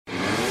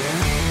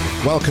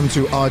Welcome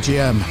to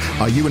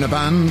RGM. Are you in a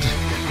band?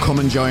 Come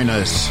and join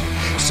us.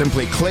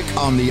 Simply click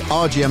on the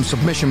RGM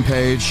submission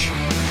page,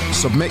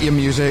 submit your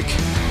music,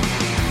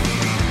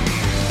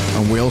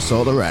 and we'll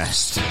sort the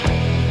rest.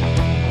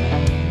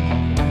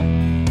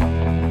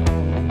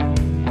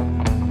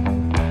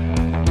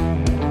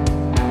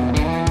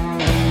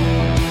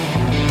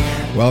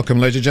 Welcome,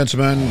 ladies and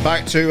gentlemen,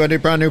 back to a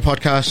brand new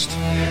podcast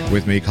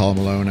with me, Carl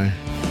Maloney,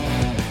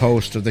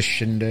 host of The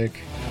Shindig.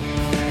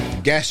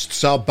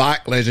 Guests are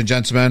back, ladies and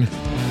gentlemen.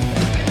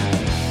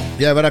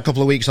 Yeah, we had a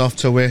couple of weeks off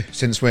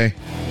since we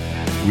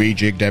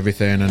rejigged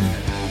everything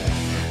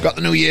and got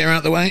the new year out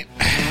of the way.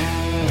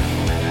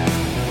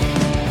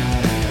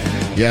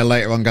 Yeah,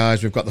 later on,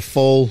 guys, we've got the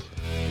full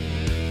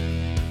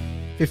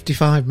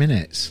 55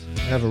 minutes.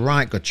 We have a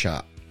right good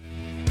chat.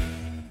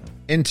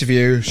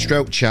 Interview,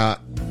 stroke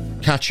chat,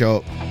 catch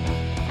up,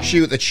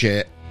 shoot the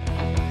shit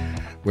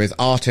with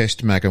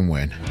artist Megan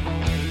Wynne.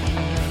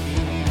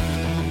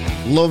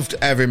 Loved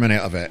every minute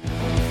of it.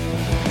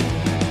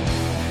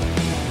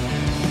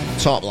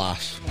 Top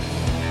lass.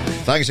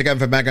 Thanks again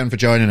for Megan for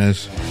joining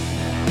us.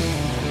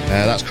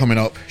 That's coming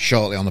up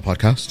shortly on the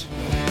podcast.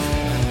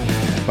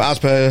 But as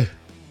per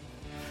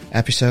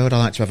episode, I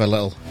like to have a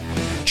little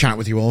chat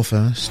with you all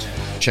first.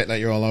 Check that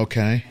you're all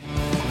okay.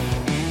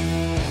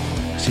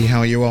 See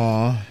how you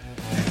are.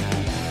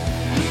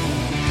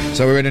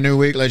 So we're in a new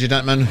week, ladies and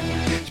gentlemen.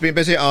 It's been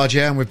busy at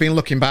RGM. We've been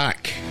looking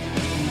back,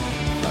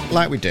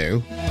 like we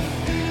do.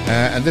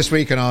 And this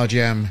week on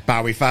RGM,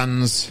 Bowie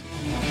fans,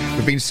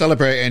 we've been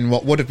celebrating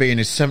what would have been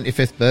his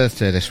 75th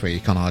birthday this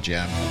week on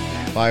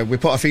RGM. We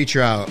put a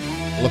feature out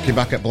looking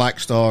back at Black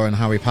Star and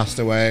how he passed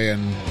away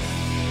and,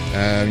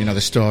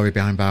 the story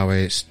behind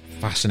Bowie. It's a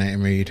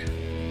fascinating read.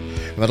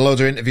 We've had loads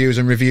of interviews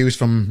and reviews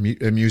from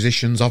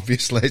musicians,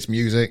 obviously. It's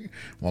music.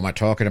 What am I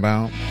talking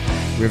about?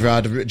 We've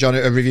had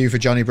a review for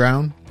Johnny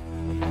Brown.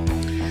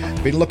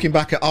 Been looking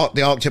back at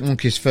the Arctic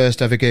Monkeys' first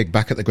ever gig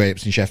back at the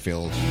Grapes in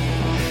Sheffield,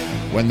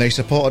 when they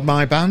supported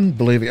my band,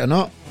 believe it or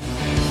not.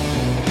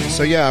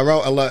 So yeah, I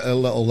wrote a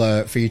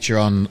little feature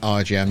on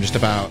RGM just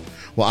about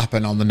what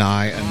happened on the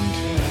night and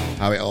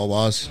how it all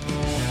was.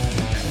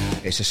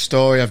 It's a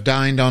story I've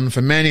dined on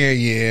for many a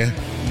year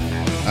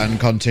and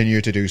continue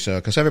to do so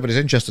because everybody's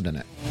interested in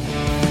it.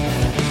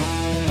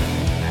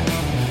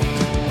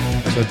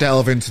 So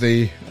delve into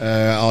the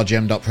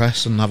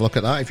rgm.press and have a look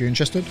at that if you're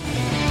interested.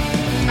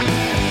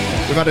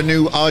 We've had a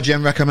new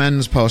RGM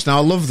Recommends post. Now,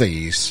 I love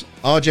these.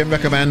 RGM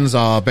Recommends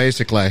are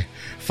basically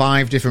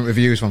 5 different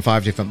reviews from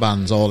 5 different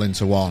bands all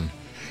into one.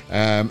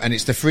 And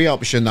it's the free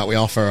option that we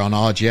offer on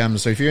RGM.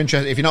 So if you're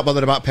interested, if you're not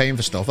bothered about paying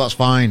for stuff, that's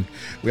fine.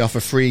 We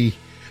offer free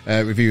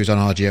reviews on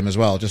RGM as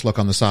well. Just look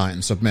on the site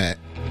and submit.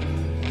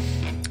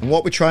 And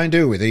what we try and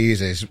do with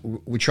these is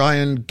we try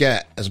and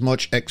get as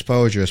much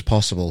exposure as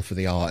possible for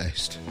the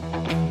artist.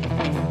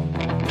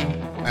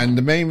 And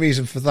the main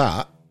reason for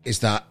that is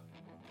that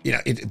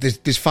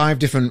there's 5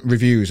 different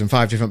reviews and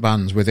 5 different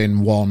bands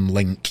within one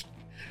link,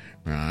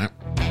 right?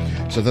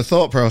 So the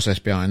thought process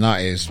behind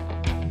that is,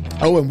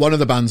 and one of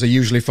the bands are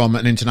usually from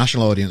an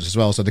international audience as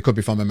well, so they could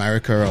be from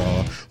America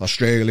or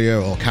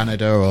Australia or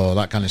Canada or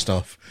that kind of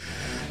stuff.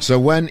 So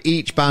when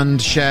each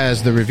band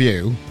shares the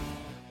review,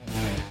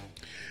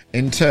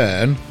 in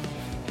turn,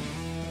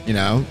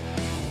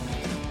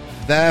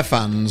 their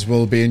fans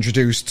will be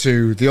introduced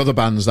to the other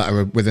bands that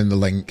are within the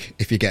link,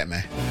 if you get me.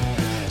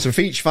 So if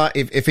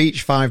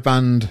each 5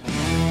 band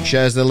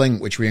shares the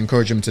link, which we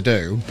encourage them to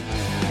do,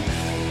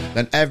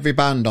 then every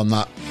band on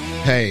that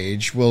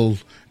page will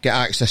get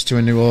access to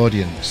a new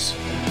audience.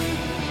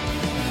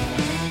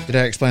 Did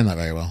I explain that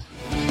very well?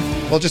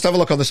 Well, just have a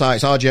look on the site.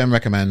 It's RGM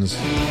Recommends.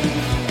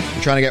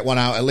 We're trying to get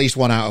at least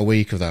one out a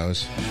week of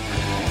those.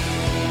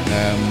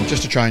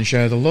 Just to try and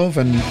share the love.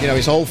 And,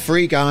 it's all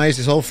free, guys.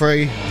 It's all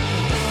free.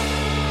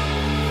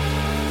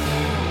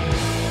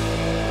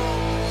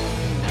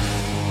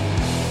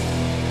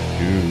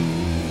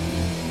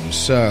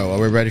 So, are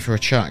we ready for a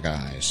chat,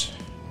 guys?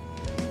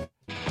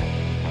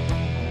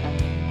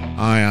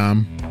 I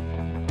am.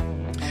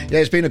 Yeah,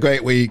 it's been a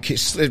great week.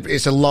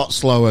 It's a lot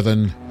slower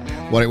than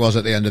what it was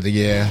at the end of the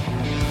year.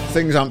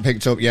 Things haven't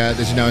picked up yet.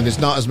 There's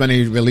not as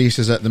many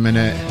releases at the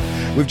minute.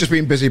 We've just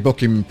been busy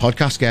booking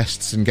podcast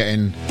guests and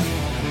getting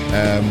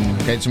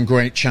some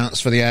great chats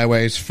for the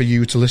airways for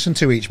you to listen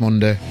to each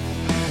Monday.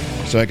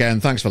 So again,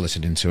 thanks for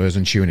listening to us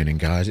and tuning in,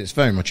 guys. It's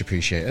very much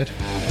appreciated.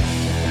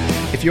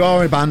 If you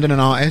are a band and an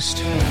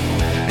artist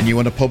and you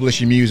want to publish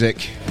your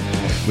music,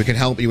 we can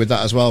help you with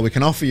that as well. We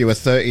can offer you a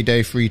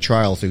 30-day free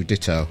trial through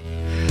Ditto,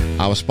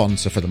 our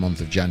sponsor for the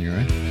month of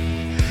January.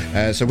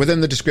 So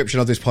within the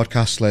description of this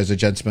podcast, ladies and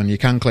gentlemen, you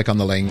can click on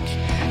the link.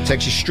 It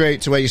takes you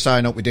straight to where you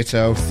sign up with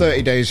Ditto.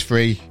 30 days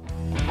free,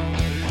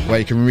 where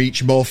you can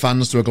reach more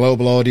fans to a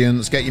global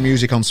audience, get your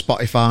music on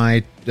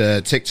Spotify,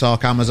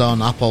 TikTok,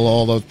 Amazon, Apple,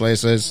 all those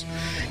places.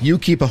 You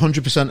keep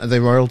 100% of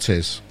the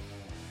royalties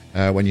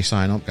when you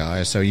sign up,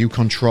 guys. So you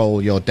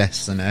control your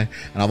destiny and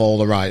have all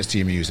the rights to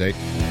your music.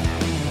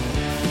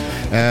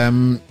 Have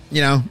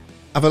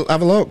a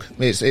look.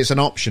 It's an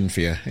option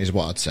for you, is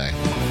what I'd say.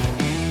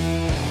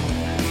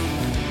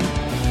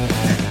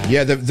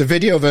 Yeah, the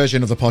video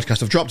version of the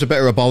podcast. I've dropped a bit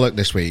of a bollock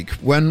this week.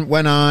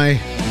 When I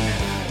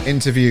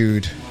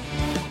interviewed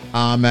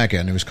our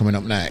Megan, who's coming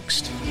up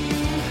next,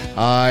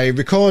 I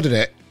recorded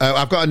it.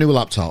 I've got a new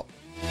laptop,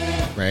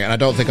 right, and I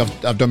don't think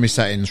I've done my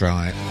settings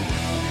right.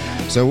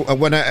 So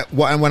when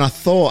I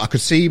thought I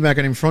could see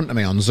Megan in front of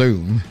me on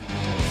Zoom,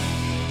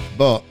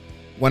 but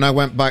when I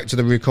went back to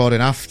the recording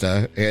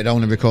after, it had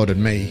only recorded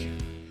me.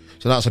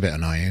 So that's a bit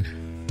annoying.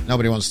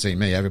 Nobody wants to see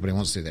me. Everybody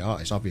wants to see the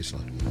artist,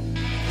 obviously.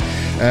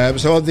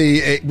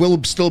 It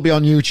will still be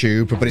on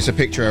YouTube, but it's a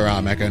picture of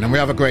our Megan, and we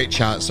have a great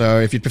chat. So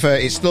if you prefer,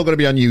 it's still going to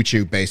be on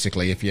YouTube,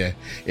 basically, if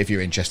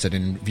you're interested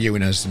in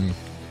viewing us and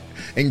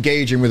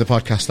engaging with the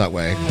podcast that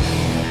way.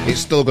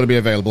 It's still going to be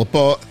available,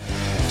 but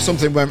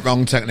something went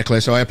wrong technically,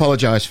 so I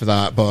apologise for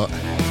that, but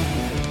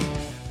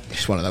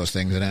it's one of those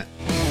things, isn't it?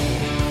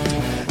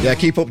 Yeah,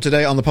 keep up to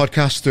date on the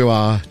podcast through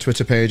our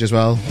Twitter page as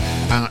well,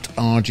 at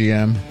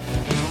RGM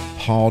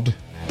Pod.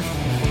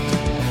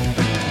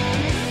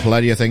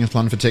 Plenty of things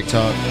planned for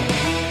TikTok.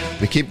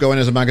 We keep going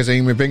as a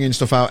magazine. We're bringing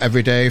stuff out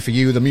every day for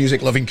you, the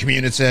music-loving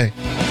community.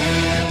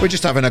 We're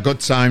just having a good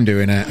time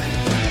doing it.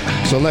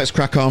 So let's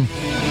crack on.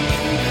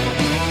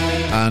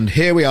 And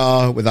here we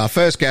are with our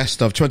first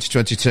guest of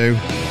 2022,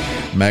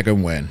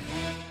 Megan Wynne.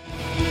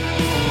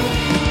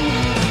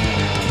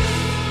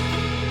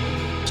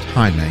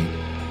 Hi,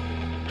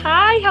 mate.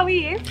 Hi, how are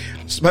you?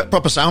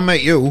 Proper sound,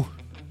 mate, you?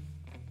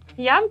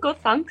 Yeah, I'm good,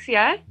 thanks,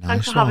 yeah. Nice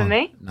Thanks for having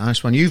me.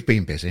 Nice one. You've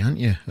been busy, haven't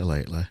you,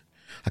 lately?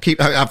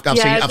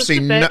 I've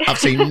seen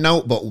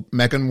note but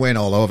Megan Wynne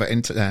all over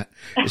internet.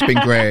 It's been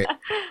great.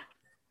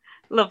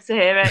 Love to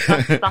hear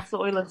it. That's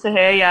what we love to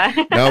hear, yeah.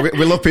 No,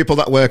 we love people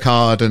that work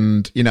hard,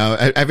 and you know,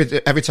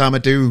 every time I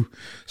do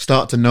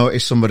start to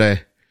notice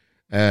somebody,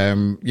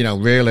 you know,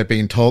 really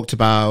being talked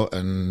about,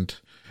 and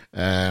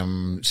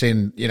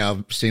seeing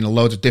a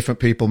load of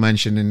different people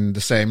mentioning the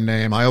same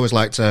name, I always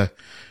like to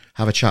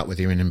have a chat with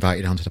you and invite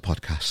you down to the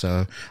podcast.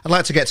 So I'd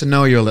like to get to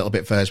know you a little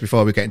bit first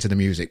before we get into the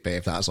music bit,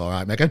 if that's all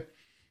right, Megan.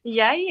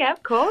 Yeah,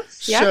 of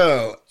course. Yeah.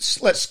 So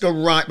let's go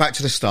right back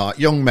to the start.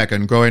 Young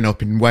Megan, growing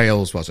up in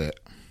Wales, was it?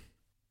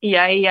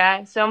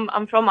 Yeah. So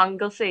I'm from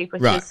Anglesey,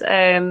 which is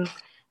a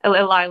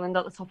little island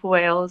at the top of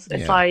Wales.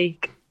 It's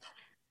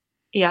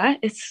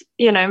it's,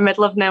 you know,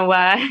 middle of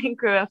nowhere.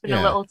 Grew up in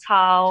a little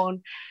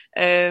town.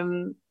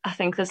 I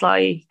think there's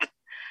like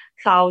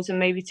 1,000,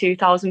 maybe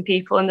 2,000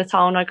 people in the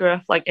town I grew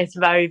up. Like, it's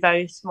very,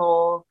 very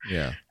small.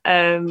 Yeah.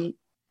 You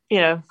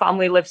know,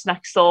 family lives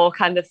next door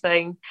kind of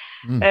thing.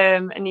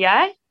 And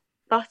yeah,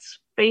 that's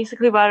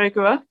basically where I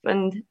grew up,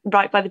 and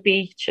right by the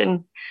beach,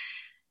 and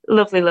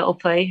lovely little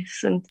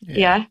place. And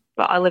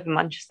but I live in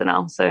Manchester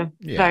now, so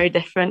very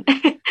different.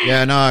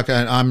 Yeah, no,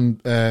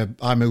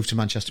 I moved to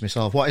Manchester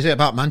myself. What is it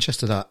about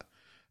Manchester that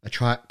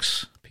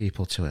attracts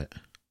people to it?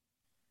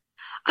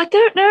 I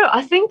don't know.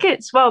 I think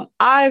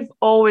I've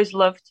always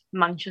loved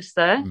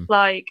Manchester,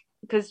 like,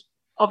 because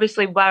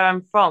obviously where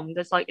I'm from,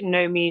 there's like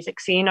no music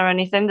scene or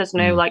anything. There's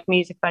no like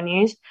music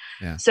venues.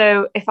 Yeah.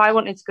 So if I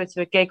wanted to go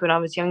to a gig when I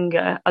was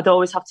younger, I'd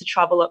always have to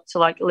travel up to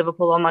like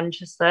Liverpool or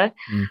Manchester.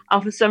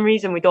 And for some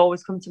reason, we'd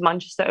always come to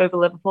Manchester over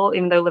Liverpool,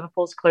 even though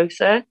Liverpool's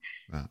closer.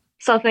 Right.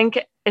 So I think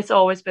it's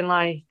always been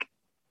like,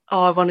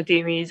 oh, I want to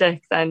do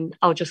music, then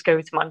I'll just go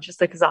to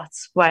Manchester, because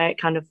that's where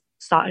it kind of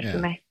started for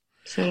me.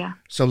 So yeah.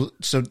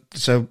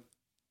 So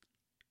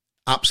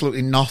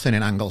absolutely nothing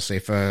in Anglesey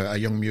for a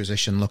young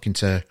musician looking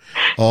to,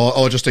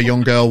 or just a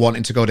young girl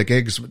wanting to go to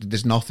gigs.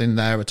 There's nothing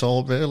there at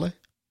all, really.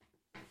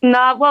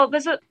 Nah, well,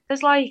 there's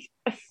like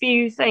a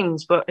few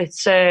things, but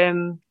it's I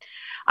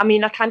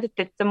mean, I kind of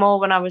did them all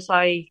when I was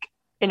like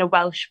in a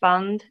Welsh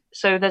band.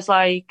 So there's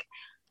like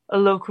a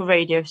local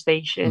radio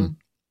station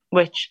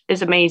which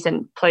is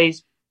amazing,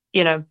 plays,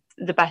 you know,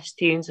 the best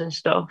tunes and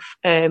stuff,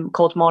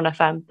 called Morn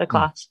FM, the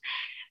class.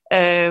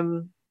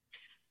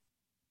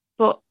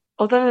 But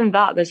other than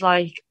that, there's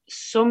like,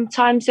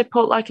 sometimes they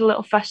put like a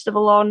little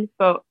festival on,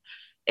 but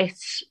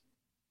it's,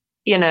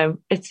 you know,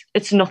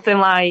 it's nothing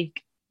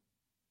like,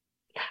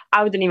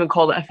 I wouldn't even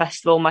call it a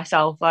festival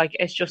myself. Like,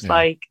 it's just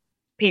like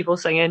people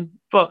singing.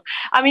 But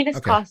I mean, it's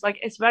class. Like,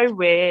 it's very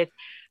weird.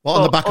 Well,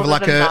 on the back of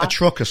like a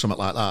truck or something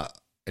like that,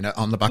 you know,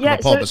 on the back of a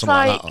pub or something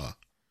like that. Or...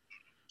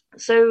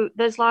 So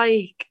there's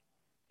like,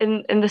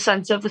 in the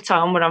centre of the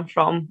town where I'm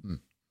from,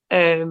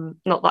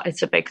 not that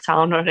it's a big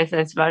town or anything,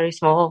 it's very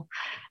small.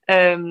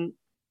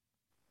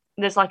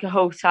 There's like a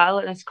hotel,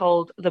 and it's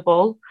called The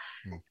Bull.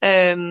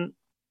 And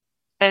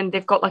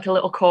they've got like a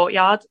little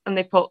courtyard, and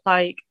they put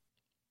like,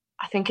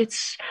 I think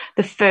it's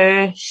the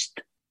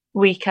first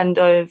weekend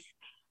of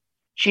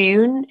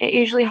June it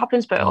usually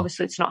happens, but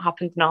obviously it's not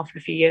happened now for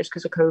a few years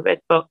because of COVID.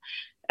 But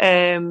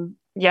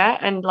yeah,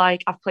 and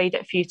like I've played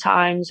it a few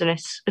times, and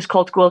it's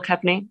called Gwyl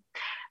Cebni.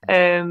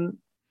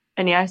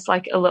 And yeah, it's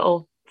like a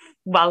little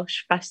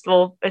Welsh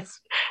festival.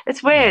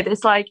 It's weird.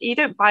 It's like you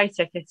don't buy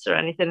tickets or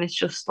anything. It's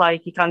just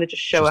like you kind of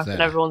just show up there,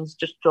 and everyone's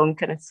just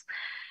drunk, and it's,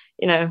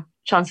 you know,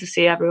 chance to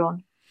see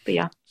everyone. But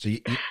yeah, so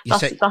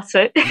that's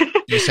it.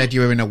 You said you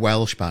were in a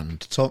Welsh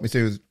band. Talk me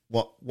through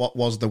what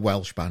was the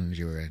Welsh band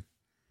you were in?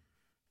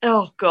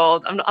 Oh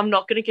God, I'm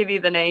not going to give you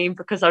the name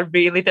because I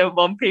really don't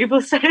want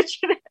people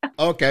searching it.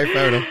 Okay,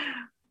 fair enough.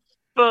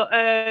 But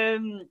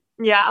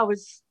yeah,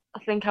 I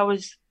think I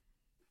was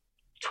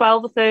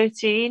 12 or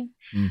 13,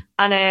 Mm,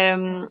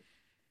 and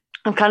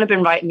I've kind of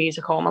been writing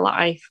music all my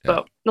life, yeah.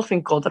 but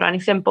nothing good or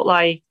anything. But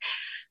like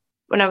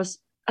when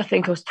I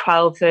think I was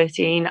 12,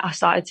 13, I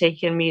started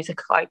taking music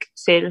like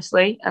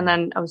seriously, and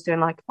then I was doing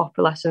like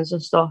opera lessons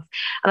and stuff.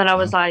 And then I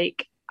was Oh.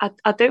 like,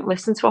 I don't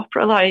listen to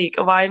opera. Like,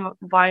 why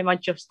am I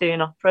just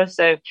doing opera?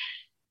 So,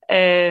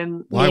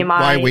 me and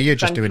Why were my you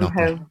just friend doing from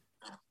opera? home,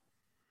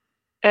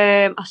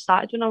 I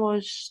started when I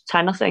was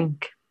 10, I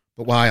think.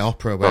 But why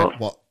opera? But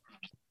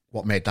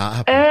What made that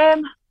happen?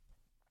 um,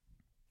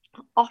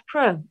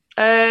 opera,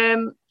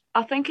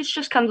 I think it's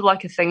just kind of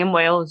like a thing in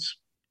Wales,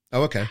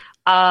 Oh, okay.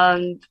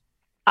 and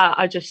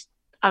I just,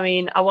 I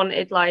mean, I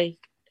wanted like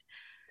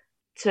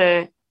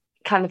to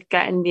kind of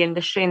get in the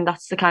industry, and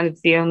that's the kind of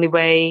the only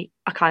way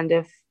I kind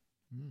of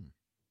Mm,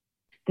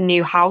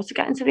 knew how to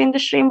get into the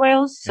industry in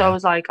Wales. So I yeah,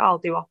 was like, I'll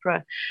do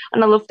opera,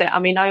 and I loved it. I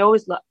mean, I've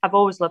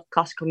always loved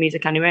classical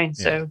music anyway.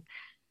 yeah. So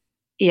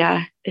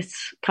yeah,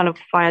 it's kind of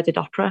why I did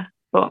opera,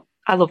 but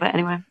I love it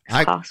anyway. It's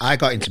class. I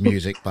got into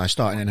music by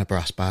starting in a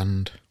brass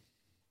band.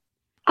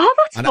 Oh,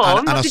 that's fun.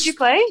 And What did you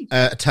play?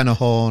 a tenor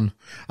horn.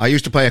 I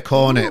used to play a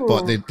cornet,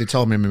 but Ooh, they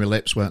told me my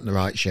lips weren't the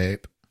right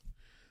shape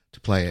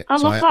to play it. I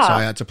love So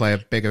I that. had to play a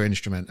bigger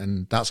instrument,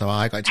 and that's how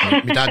I got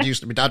into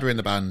my dad were in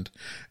the band,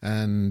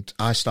 and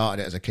I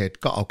started it as a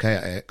kid. Got okay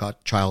at it.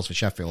 Got trials for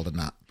Sheffield and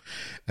that.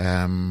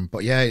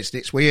 But yeah,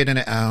 it's weird, isn't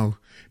it? How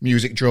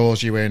music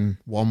draws you in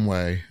one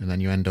way, and then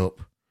you end up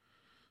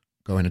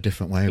going a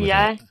different way with it.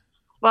 Yeah.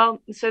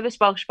 Well, so this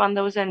Welsh band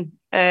I was in,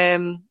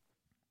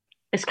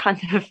 is kind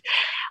of,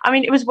 I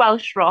mean, it was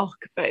Welsh rock,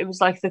 but it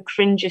was like the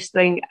cringiest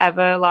thing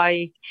ever.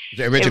 Like Is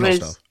it it original was,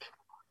 stuff?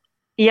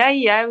 yeah,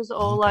 it was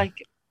Oh, all okay. like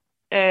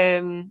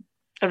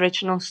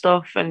original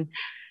stuff, and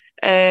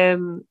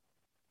um,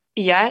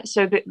 yeah.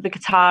 So the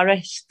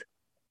guitarist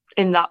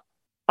in that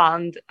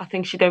band, I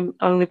think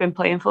only been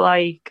playing for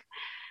like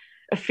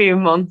a few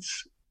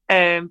months.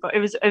 But it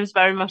was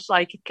very much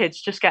like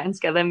kids just getting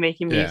together and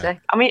making Yeah. music.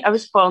 I mean, it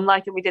was fun.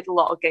 Like, and we did a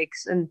lot of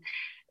gigs, and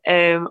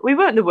we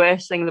weren't the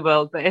worst thing in the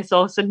world, but it's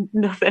also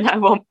nothing I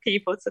want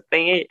people to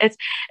think. It's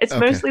Okay.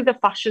 mostly the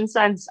fashion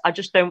sense. I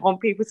just don't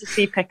want people to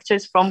see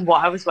pictures from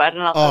what I was wearing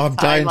at Oh, that I'm time.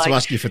 dying to Like,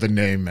 ask you for the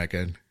name,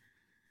 Megan.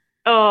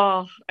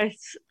 oh,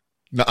 it's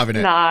Not having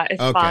it. nah,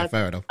 it's Okay, bad.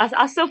 fair enough.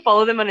 I still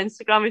follow them on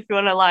Instagram if you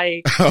want to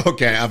like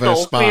Okay, have a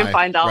stalk me and spy.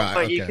 find out, Right,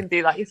 but you okay. can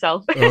do that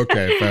yourself.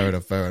 Okay, fair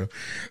enough, fair enough.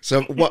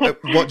 So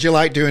what do you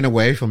like doing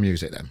away from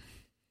music then?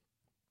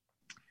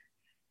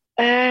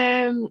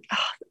 Um,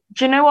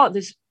 do you know what?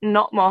 There's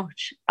not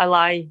much I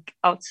like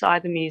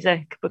outside the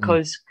music Mm,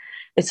 because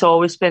it's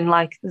always been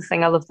like the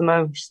thing I love the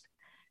most.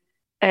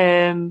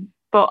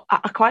 But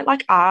I quite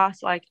like art.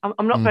 Like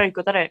I'm not mm. very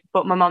good at it,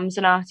 but my mum's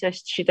an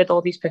artist. She did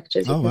all these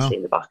pictures you Oh can see wow.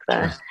 in the back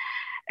Yeah.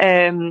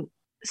 there.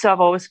 So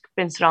I've always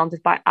been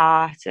surrounded by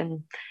art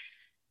and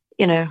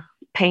you know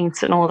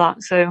paint and all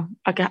that. So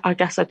I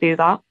guess I do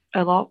that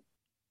a lot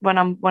when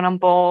I'm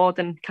bored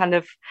and kind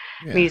of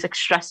Yeah. music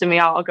stressing me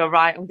out. I'll go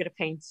right. I'm gonna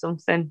paint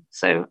something.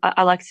 So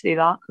I like to do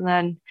that, and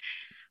then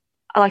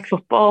I like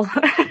football.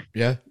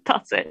 Yeah.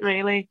 That's it,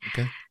 really.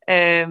 Okay.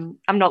 I'm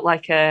not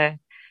like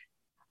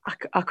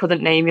I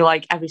couldn't name you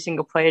like every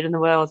single player in the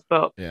world,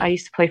 but I Yeah.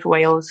 used to play for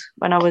Wales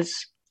when Oh I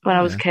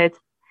was a yeah. kid.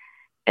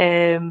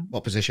 Um,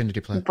 What position did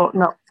you play? but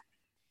not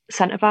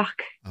centre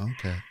back.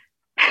 Okay.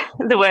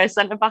 The worst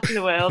centre back in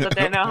the world. I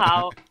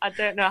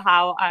don't know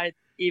how I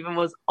even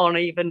was on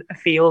even a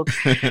field.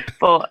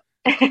 But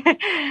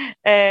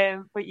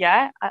but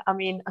yeah, I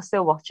mean I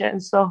still watch it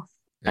and stuff.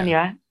 And Yeah.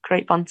 yeah,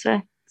 great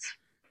banter.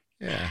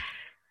 Yeah.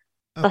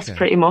 That's Okay.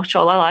 pretty much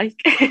all I like.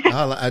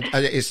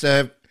 It's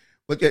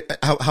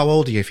how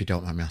old are you if you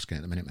don't mind me asking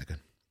at the minute, Megan?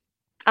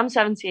 I'm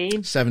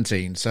 17.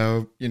 17.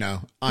 So,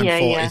 I'm Yeah, yeah.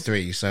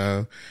 43.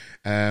 So,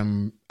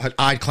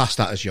 I'd class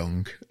that as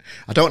young.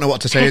 I don't know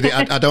what to say.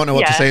 I don't know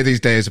what to Yeah. say these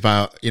days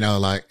about,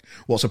 like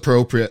what's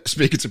appropriate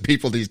speaking to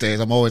people these days.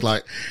 I'm always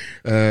like,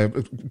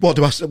 what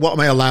am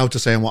I allowed to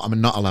say and what am I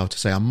not allowed to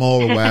say? I'm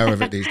more aware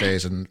of it these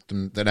days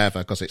than ever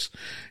because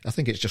I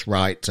think it's just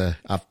right to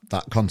have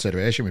that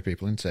consideration with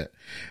people, isn't it?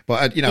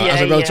 But, as Yeah,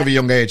 a yeah. relatively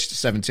young age,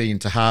 17,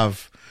 to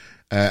have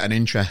an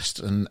interest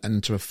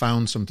and to have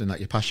found something that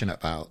you're passionate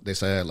about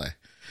this early.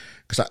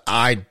 Because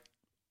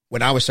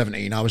when I was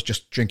 17, I was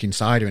just drinking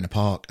cider in a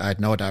park. I had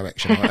no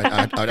direction.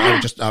 I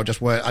would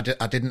just work.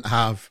 I didn't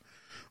have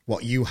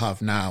what you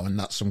have now, and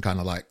that's some kind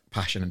of like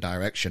passion and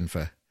direction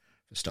for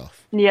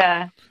stuff.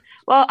 Yeah.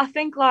 Well, I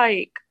think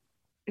like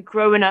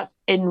growing up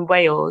in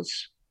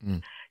Wales,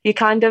 Mm,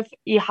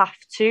 you have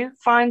to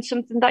find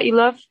something that you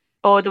love,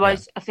 or yeah.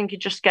 otherwise I think you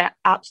just get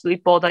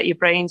absolutely bored out your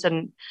brains.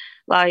 And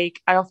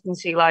like I often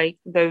see like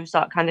those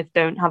that kind of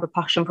don't have a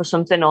passion for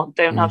something or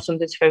don't Mm, have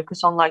something to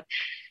focus on, like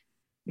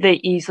they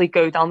easily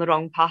go down the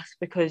wrong path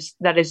because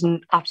there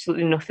isn't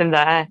absolutely nothing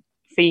there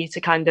for you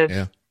to kind of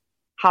yeah.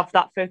 have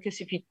that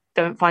focus if you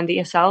don't find it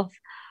yourself.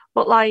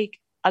 But like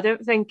I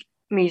don't think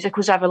music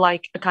was ever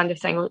like a kind of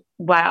thing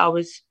where I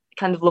was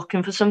kind of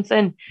looking for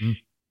something.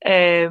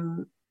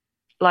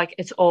 Like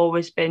it's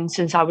always been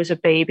since I was a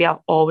baby. I've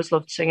always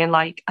loved singing.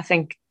 Like I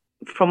think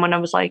from when I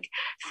was like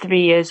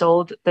 3 years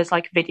old, there's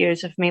like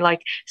videos of me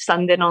like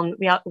standing on.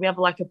 We have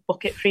like a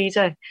bucket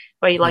freezer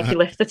where you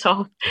lift the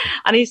top,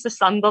 and I used to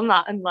stand on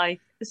that and like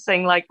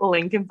sing like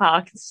Linkin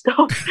Park and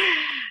stuff.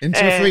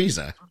 Into a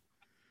freezer.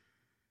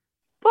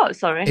 What?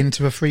 Sorry.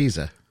 Into a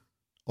freezer,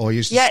 or you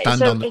used to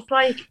stand on. It's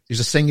like you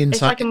used to sing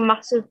inside. It's like a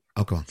massive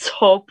go on.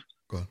 tub.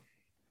 Go on.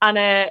 And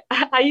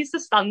I used to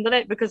stand on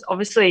it because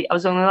obviously I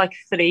was only like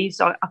 3,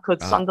 so I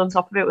could stand on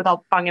top of it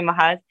without banging my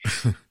head.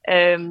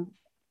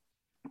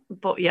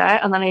 But yeah,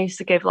 and then I used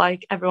to give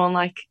like everyone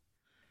like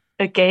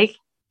a gig,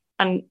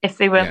 and if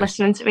they weren't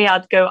listening to me,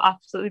 I'd go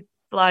absolutely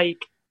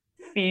like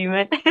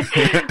fuming.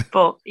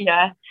 But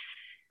yeah.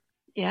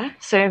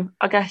 So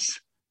I guess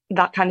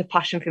that kind of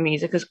passion for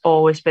music has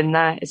always been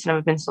there. It's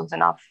never been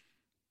something I've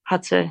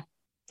had to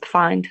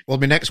find. Well,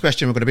 my next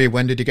question was going to be,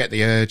 when did you get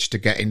the urge to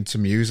get into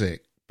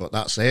music? But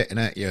that's it,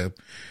 isn't it?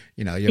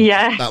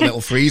 That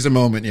little freezer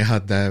moment you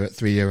had there at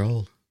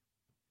 3-year-old.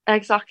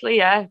 Exactly,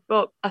 yeah.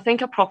 But I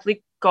think I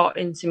properly got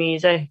into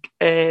music.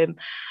 I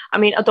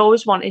mean, I'd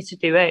always wanted to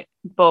do it,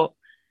 but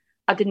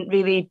I didn't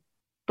really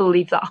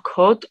believe that I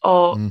could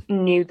or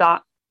knew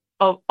that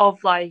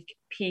of like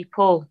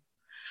people.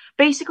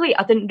 Basically,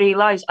 I didn't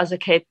realise as a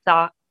kid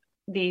that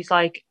these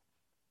like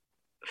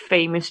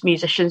famous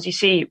musicians you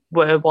see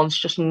were once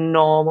just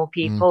normal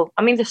people.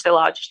 I mean, they still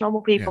are just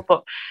normal people,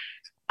 but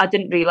I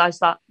didn't realise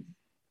that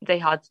they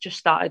had just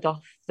started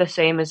off the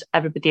same as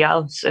everybody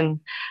else.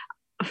 And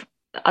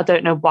I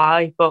don't know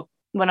why, but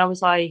when I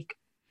was like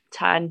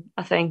 10,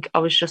 I think I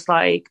was just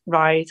like,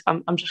 right,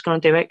 I'm just going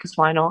to do it because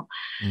why not?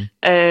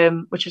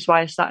 Which is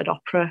why I started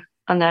opera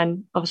and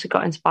then obviously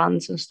got into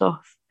bands and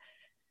stuff.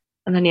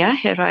 And then, yeah,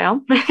 here I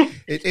am.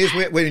 It is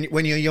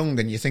when you're young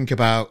and you think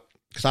about,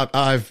 because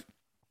I've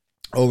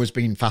always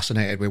been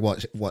fascinated with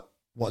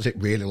what's it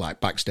really like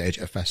backstage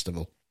at a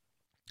festival.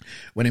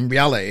 When in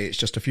reality, it's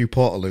just a few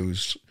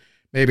portaloos,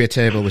 maybe a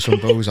table with some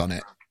booze on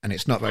it, and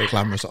it's not very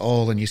glamorous at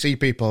all. And you see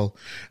people,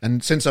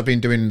 and since I've been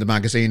doing the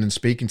magazine and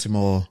speaking to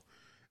more,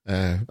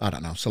 I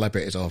don't know,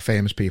 celebrities or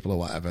famous people or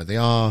whatever,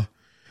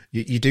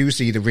 you do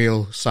see the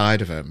real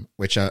side of them,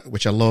 which I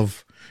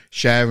love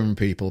sharing with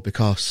people,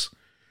 because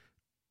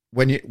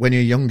when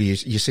you're younger, you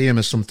see them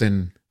as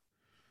something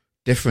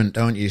different,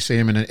 don't you? You see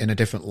them in a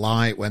different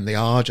light when they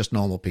are just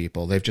normal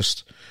people. They've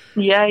just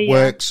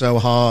worked so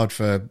hard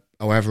for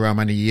however how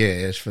many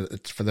years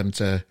for them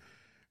to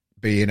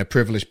be in a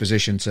privileged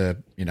position to,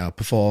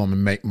 perform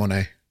and make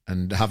money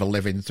and have a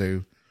living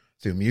through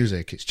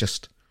music. It's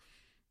just,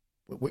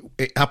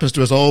 it happens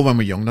to us all when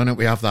we're young, don't it?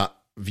 We have that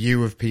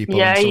view of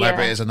people and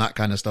celebrities and that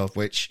kind of stuff,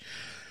 which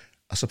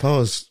I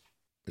suppose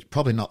is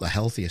probably not the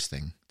healthiest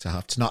thing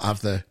to not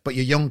have but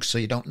you're young, so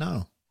you don't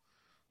know.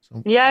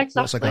 So yeah,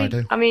 exactly. What's I going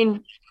to do? I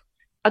mean,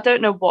 I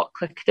don't know what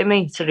clicked in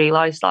me to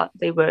realise that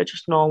they were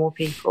just normal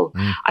people.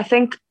 I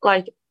think,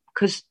 like,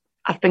 because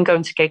I've been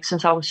going to gigs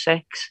since I was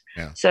 6.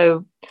 Yeah.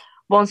 So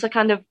once I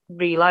kind of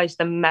realised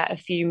and met a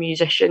few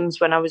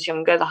musicians when I was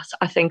younger,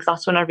 I think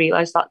that's when I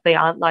realised that they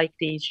aren't like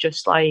these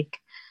just like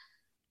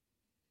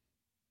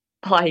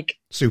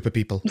super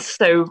people,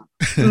 so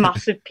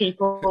massive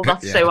people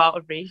that's so out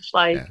of reach.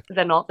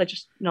 They're not. They're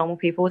just normal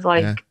people with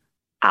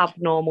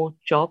abnormal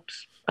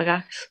jobs, I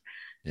guess.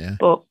 Yeah.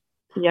 But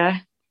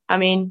yeah, I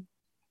mean,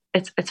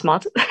 it's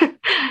mad.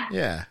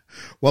 Yeah.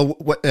 Well,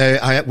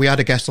 we had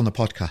a guest on the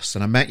podcast,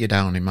 and I met you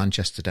down in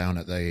Manchester, down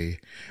at the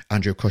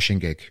Andrew Cushing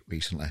gig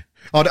recently.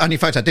 Oh, and in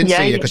fact, I didn't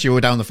see you because you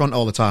were down the front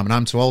all the time, and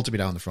I'm too old to be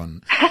down the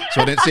front,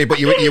 so I didn't see you. But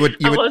you were.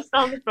 I was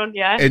down the front,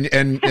 yeah.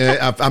 And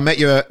I met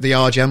you at the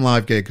RGM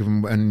live gig,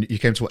 and you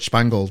came to watch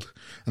Spangled,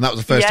 and that was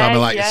the first time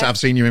I've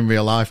seen you in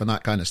real life and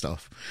that kind of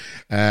stuff.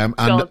 And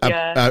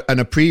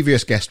a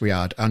previous guest we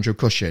had, Andrew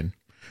Cushing,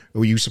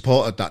 who you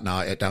supported that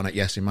night down at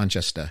Yes in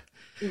Manchester.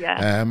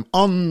 Yeah.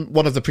 On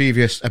one of the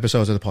previous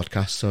episodes of the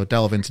podcast, so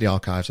delve into the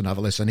archives and have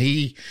a listen.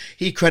 He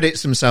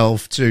credits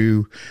himself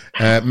to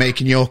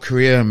making your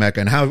career,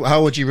 Megan.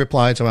 How would you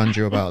reply to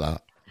Andrew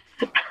about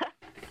that?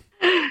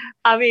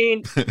 I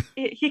mean,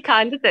 he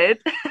kind of did.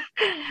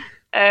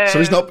 So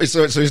he's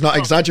not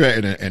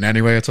exaggerating it in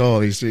any way at all.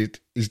 He's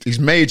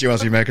made you,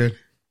 has he, Megan?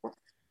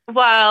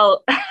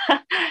 Well,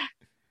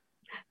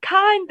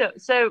 kind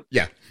of. So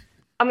yeah.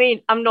 I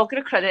mean, I'm not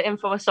going to credit him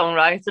for a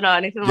songwriting or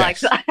anything like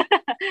that.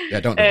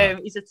 Yeah, don't do that.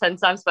 He's a 10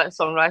 times better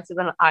songwriter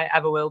than I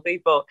ever will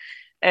be. But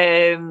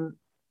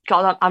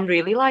God, I'm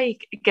really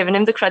like giving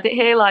him the credit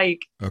here.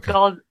 Like, okay.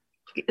 God,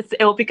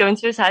 it'll be going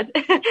to his head.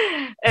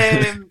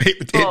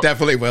 It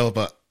definitely will.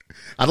 But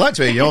I'd like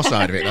to hear your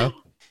side of it, though.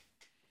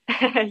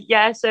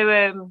 Yeah. So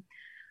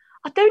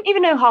I don't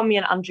even know how me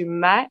and Andrew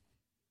met.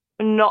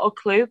 Not a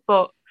clue.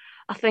 But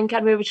I think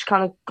we just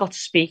kind of got to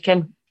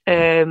speaking.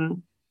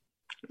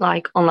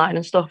 Like online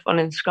and stuff on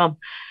Instagram,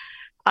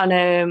 and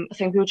I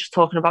think we were just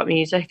talking about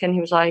music, and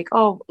he was like,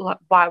 "Oh, like,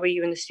 why were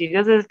you in the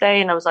studio the other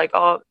day?" And I was like,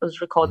 "Oh, I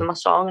was recording my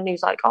song," and he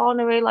was like, "Oh,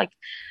 no way, like,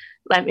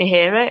 let me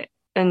hear it."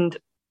 and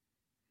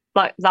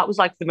like that was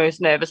like the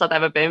most nervous I'd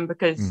ever been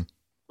because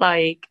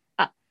like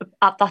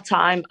at that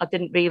time I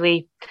didn't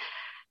really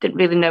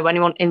know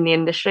anyone in the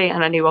industry,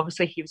 and I knew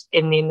obviously he was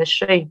in the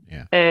industry.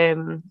 Yeah.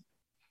 And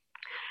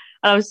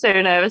I was so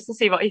nervous to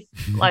see what he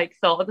like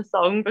thought of the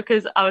song,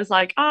 because I was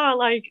like,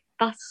 like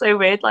that's so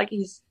weird. Like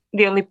he's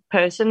the only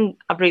person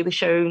I've really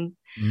shown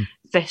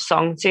this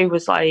song to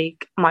was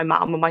like my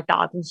mum and my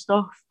dad and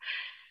stuff.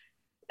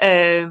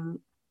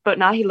 But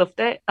now he loved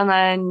it, and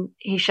then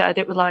he shared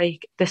it with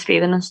like This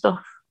Feeling and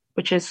stuff,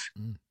 which is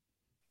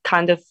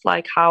kind of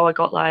like how I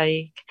got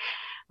like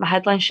my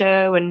headline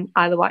show and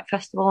Isle of Wight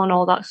Festival and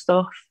all that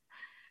stuff.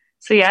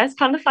 So yeah, it's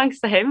kind of thanks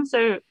to him.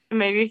 So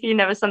maybe if you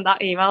never sent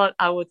that email,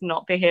 I would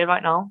not be here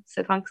right now.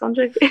 So thanks,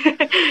 Andrew.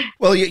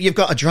 Well, you've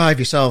got a drive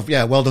yourself.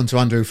 Yeah, well done to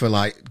Andrew for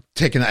like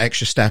taking that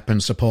extra step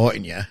and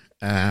supporting you.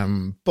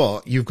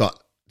 But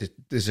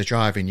there's a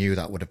drive in you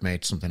that would have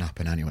made something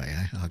happen anyway.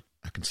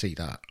 I can see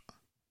that.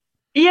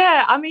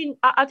 Yeah, I mean,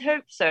 I'd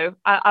hope so.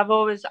 I'm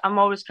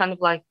always kind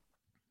of like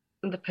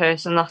the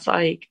person that's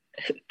like,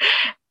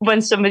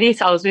 when somebody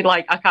tells me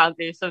like I can't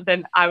do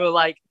something, I will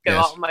like go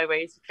out of my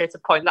way to create a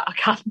point that I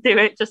can't do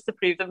it just to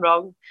prove them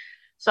wrong.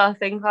 So I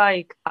think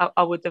like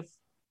I would have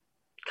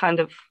kind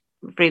of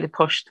really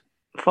pushed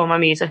for my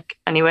music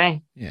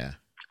anyway. Yeah.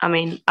 I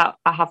mean, I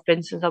have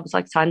been since I was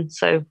like 10.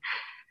 So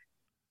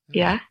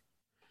yeah.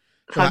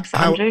 Thanks,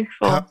 Andrew.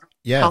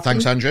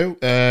 Thanks, Andrew.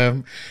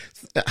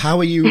 How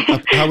are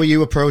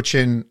you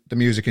approaching the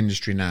music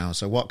industry now?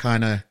 So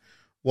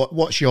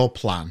what's your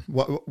plan?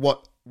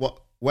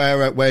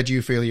 Where do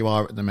you feel you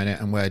are at the minute,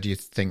 and where do you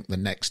think the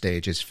next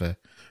stage is for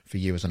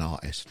you as an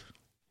artist?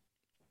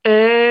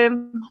 I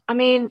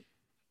mean,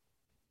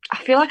 I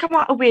feel like I'm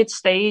at a weird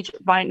stage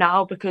right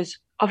now because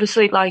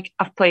obviously like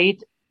I've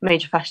played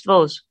major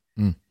festivals,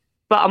 but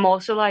I'm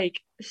also like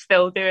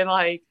still doing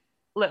like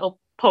little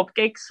pub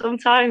gigs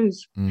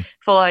sometimes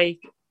for like,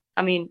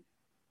 I mean,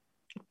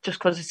 just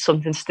because it's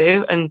something to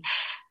do. And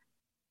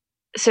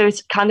so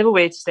it's kind of a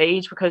weird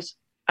stage because,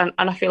 and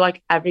I feel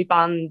like every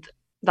band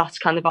that's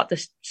kind of at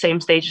the same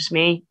stage as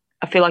me,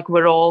 I feel like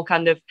we're all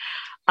kind of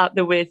at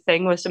the weird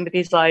thing where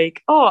somebody's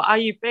like, oh, are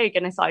you big?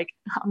 And it's like,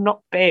 I'm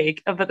not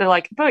big. But they're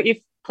like, but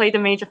you've played a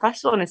major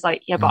festival. And it's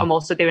like, yeah, but I'm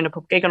also doing a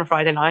pub gig on a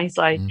Friday night. It's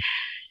like,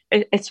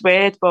 it's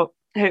weird, but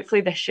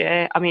hopefully this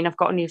year, I mean, I've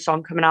got a new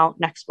song coming out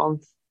next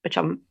month, which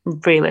I'm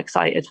really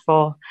excited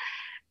for.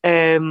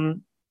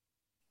 And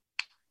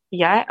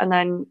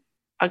then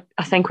I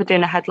think we're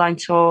doing a headline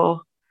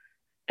tour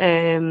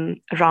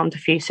around a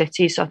few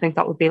cities. So I think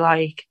that would be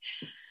like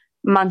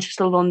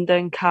Manchester,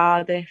 London,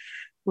 Cardiff,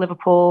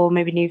 Liverpool,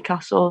 maybe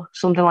Newcastle,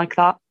 something like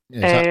that.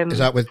 Is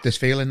that with This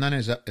Feeling then?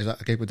 Is that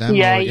a gig with them?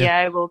 Yeah,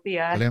 it will be.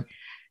 Yeah.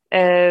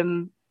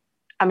 Brilliant.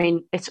 I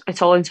mean,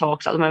 it's all in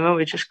talks at the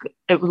moment.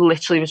 It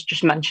literally was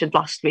just mentioned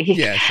last week.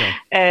 Yeah, sure.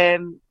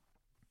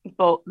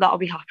 But that'll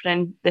be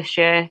happening this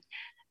year.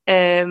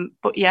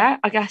 But yeah,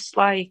 I guess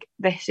like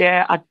this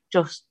year,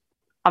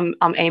 I'm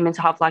aiming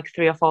to have like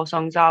 3 or 4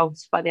 songs out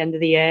by the end of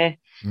the year.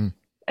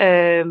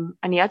 And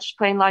yeah, just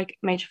playing like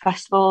major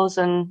festivals,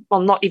 and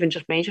well, not even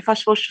just major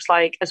festivals, just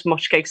like as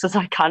much gigs as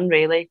I can,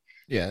 really.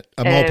 Yeah.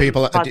 Are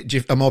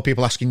more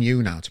people asking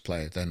you now to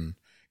play than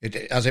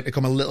has it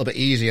become a little bit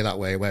easier that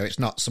way, where it's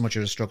not so much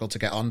of a struggle to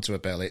get onto a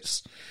bill?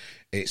 It's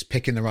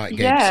picking the right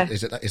gigs. Yeah.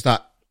 Is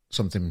that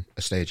something,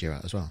 a stage you're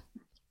at as well?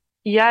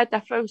 Yeah,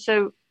 definitely.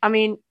 So, I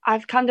mean,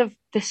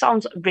 this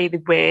sounds really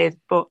weird,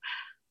 but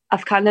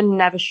I've kind of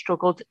never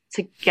struggled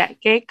to get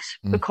gigs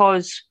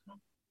because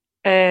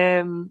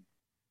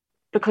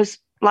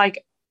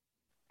like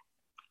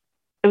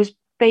it was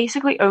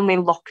basically only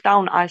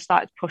lockdown I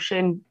started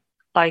pushing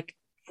like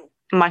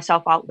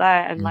myself out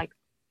there, and like,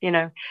 you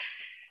know,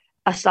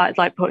 I started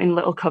like putting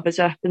little covers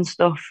up and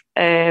stuff,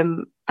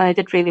 and I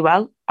did really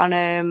well. And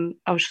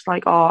I was just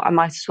like, oh, I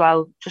might as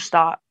well just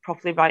start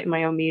properly writing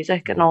my own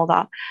music and all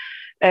that.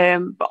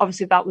 But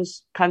obviously that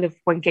was kind of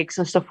when gigs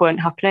and stuff weren't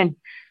happening.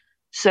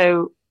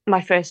 So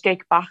my first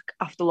gig back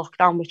after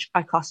lockdown, which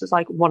I class as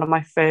like one of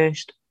my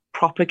first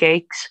proper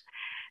gigs,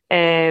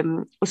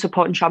 was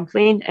supporting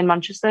Trampoline in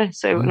Manchester.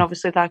 So, and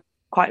obviously they're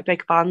quite a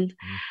big band.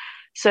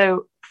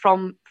 So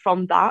from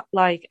that,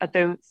 like, I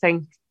don't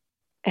think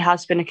it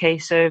has been a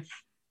case of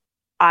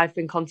I've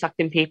been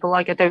contacting people.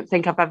 Like, I don't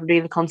think I've ever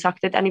really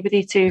contacted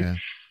anybody to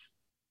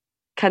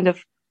kind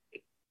of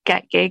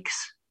get gigs.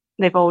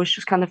 They've always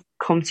just kind of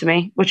come to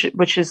me,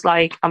 which is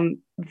like, I'm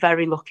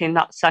very lucky in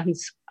that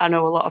sense. I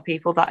know a lot of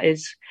people that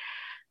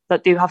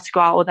do have to go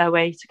out of their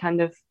way to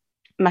kind of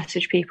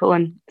message people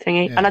and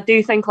thingy. Yeah. And I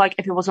do think like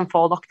if it wasn't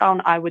for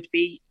lockdown, I would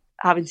be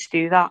having to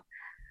do that.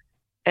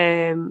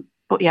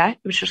 But yeah, it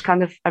was just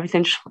kind of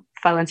everything just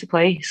fell into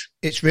place.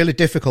 It's really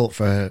difficult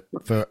for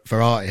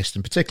artists,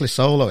 and particularly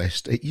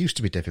soloists. It used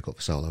to be difficult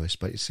for soloists,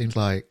 but it seems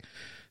like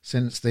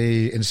since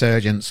the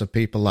insurgence of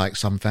people like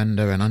Sam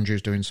Fender and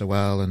Andrew's doing so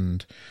well,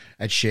 and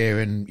Ed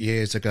Sheeran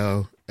years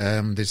ago,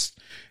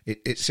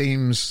 it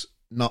seems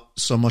not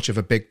so much of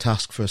a big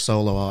task for a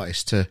solo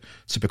artist to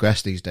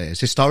progress these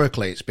days.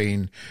 Historically, it's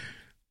been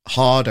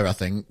harder, I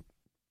think,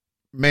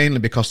 mainly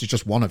because there's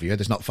just one of you.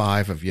 There's not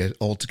five of you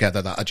all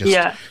together that are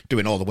just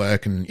doing all the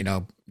work and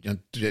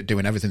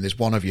doing everything. There's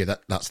one of you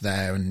that's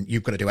there, and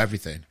you've got to do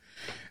everything.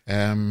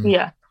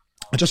 I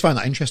just find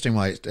that interesting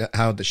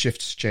how the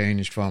shift's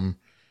changed from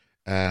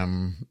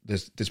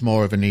there's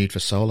more of a need for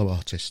solo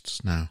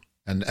artists now,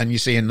 and you're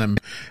seeing them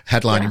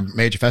headlining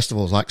major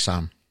festivals like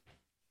Sam.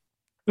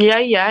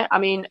 Yeah. I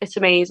mean, it's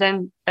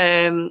amazing.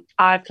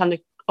 I've kind of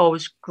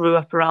always grew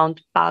up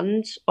around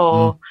bands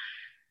or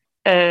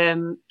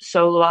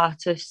solo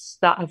artists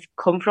that have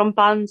come from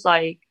bands,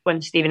 like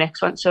when Stevie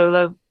Nicks went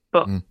solo.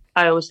 But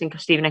I always think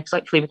of Stevie Nicks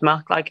like Fleetwood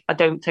Mac. Like, I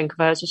don't think of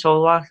her as a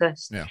solo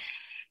artist. Yeah.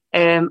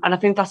 And I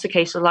think that's the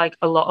case of like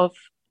a lot of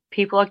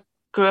people I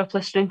grew up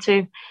listening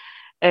to.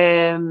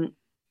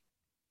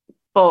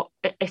 But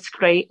it's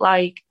great,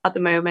 like, at the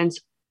moment,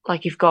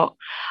 like, you've got,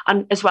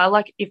 and as well,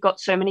 like, you've got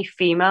so many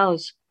female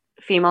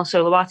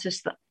solo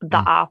artists that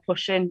are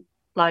pushing,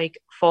 like,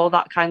 for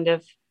that kind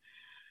of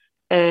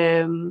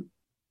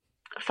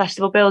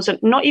festival bills, and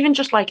not even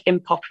just like in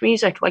pop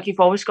music. Like, you've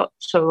always got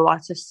solo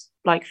artists,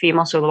 like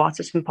female solo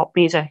artists in pop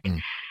music.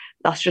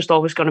 That's just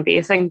always going to be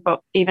a thing.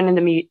 But even in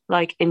the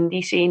like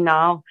indie scene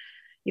now,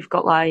 you've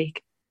got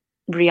like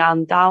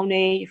Rianne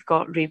Downey, you've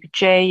got Ruby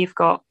J,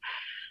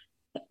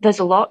 there's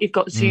a lot. You've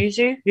got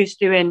Zuzu, who's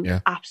doing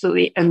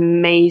absolutely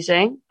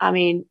amazing. I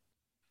mean,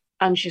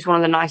 and she's one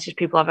of the nicest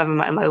people I've ever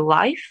met in my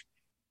life.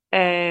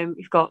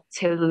 You've got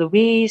Taylor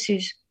Louise, who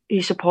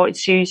supported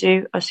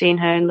Zuzu. I've seen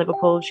her in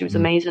Liverpool. She was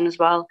amazing as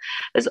well.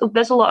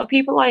 There's a lot of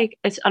people like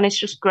it's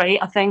just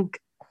great. I think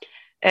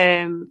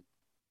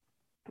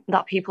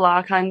that people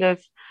are kind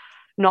of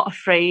not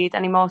afraid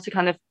anymore to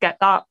kind of get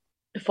that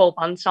full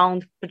band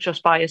sound, but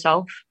just by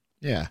yourself.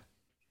 Yeah.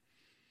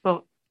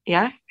 But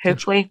yeah,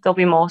 hopefully there'll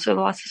be more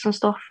solo artists and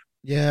stuff.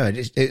 Yeah,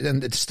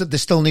 and there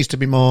still needs to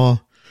be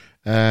more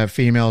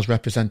females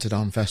represented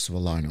on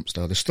festival lineups,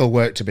 though. There's still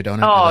work to be done.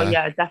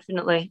 Yeah,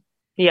 definitely.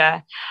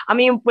 Yeah, I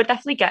mean, we're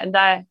definitely getting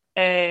there.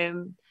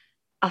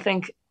 I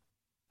think,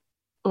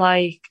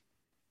 like,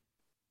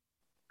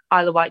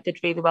 Isla White did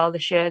really well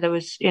this year. There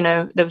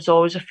was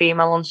always a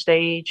female on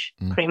stage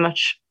pretty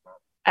much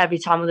every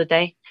time of the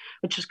day,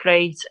 which was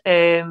great.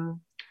 On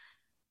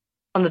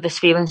the This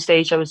Feeling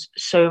stage, there was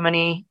so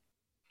many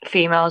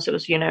females. It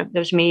was, there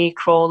was me,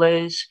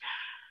 Crawlers,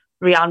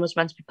 Rianne was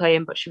meant to be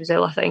playing, but she was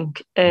ill, I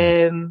think.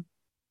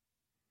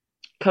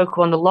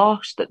 Coco on the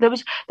Lost. There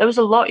was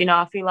a lot,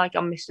 I feel like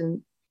I'm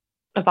missing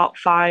about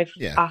 5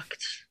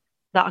 acts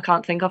that I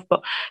can't think of,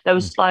 but there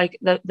was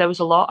there was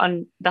a lot,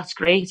 and that's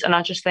great. And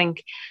I just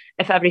think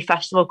if every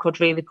festival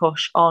could really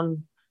push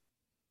on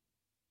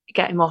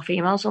getting more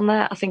females on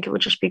there, I think it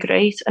would just be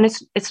great. And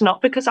it's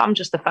not because I'm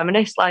just a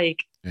feminist. Like,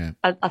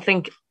 I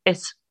think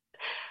it's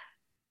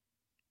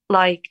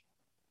like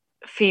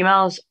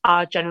females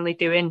are generally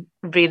doing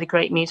really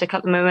great music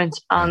at the moment,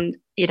 and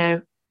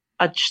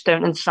I just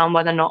don't understand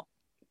why they're not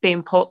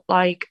being put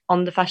like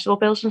on the festival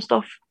bills and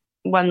stuff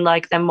when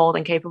like they're more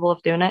than capable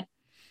of doing it.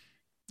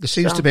 There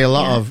seems to be a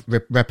lot of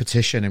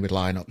repetition with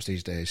lineups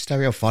these days.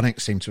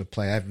 Stereophonics seem to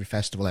play every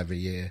festival every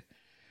year.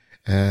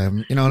 You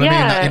know what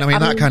I mean?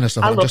 That kind of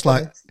stuff. I'm just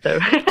like,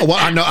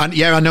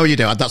 I know you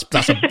do. That's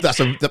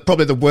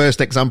probably the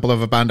worst example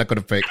of a band I could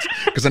have picked,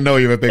 because I know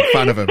you're a big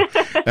fan of them.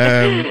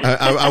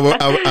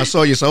 I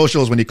saw your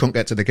socials when you couldn't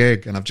get to the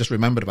gig, and I've just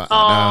remembered about that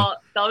now.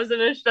 That was the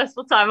most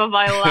stressful time of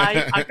my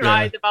life. I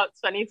cried about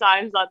 20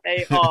 times that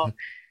day.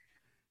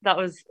 That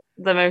was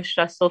the most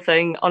stressful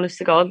thing, honest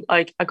to God.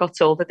 Like, I got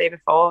told the day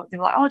before, they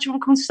were like, do you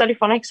want to come to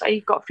Stereophonics? You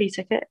got a free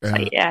ticket. It's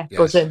like,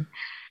 buzzing.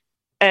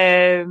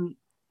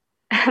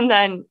 And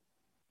then,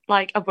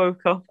 like, I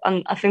woke up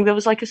and I think there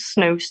was like a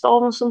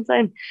snowstorm or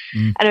something.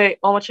 Anyway,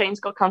 all my trains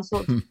got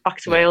cancelled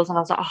back to Wales, and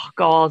I was like, oh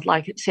God,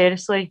 like,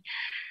 seriously.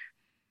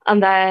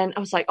 And then I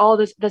was like,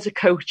 there's a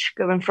coach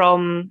going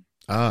from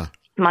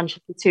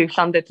Manchester to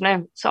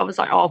Llandudno. So I was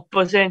like,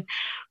 buzzing.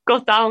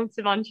 Got down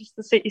to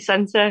Manchester city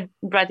centre,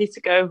 ready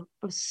to go.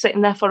 I was sitting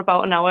there for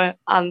about an hour,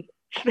 and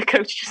the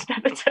coach just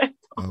never turned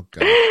up. Oh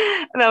God.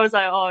 And I was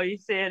like, are you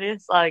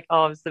serious? Like, it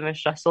was the most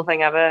stressful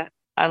thing ever.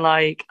 And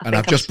like,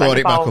 I've just brought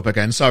it back up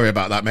again. Sorry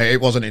about that, mate.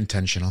 It wasn't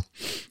intentional.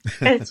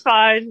 It's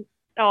fine.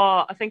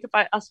 I think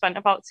I spent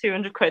about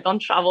 200 quid on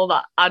travel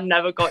that I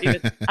never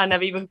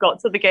even got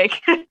to the gig.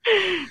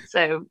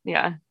 So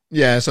yeah.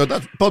 Yeah, so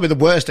that's probably the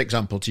worst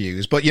example to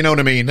use, but you know what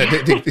I mean.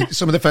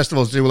 Some of the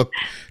festivals do look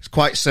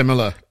quite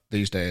similar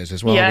these days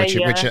as well,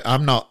 which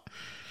I'm not.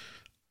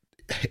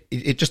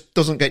 It just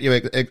doesn't get you.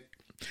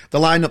 The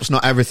lineup's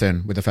not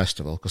everything with the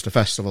festival, because the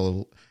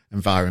festival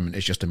environment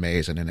is just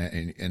amazing in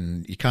it,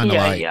 and you kind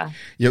of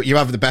you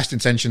have the best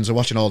intentions of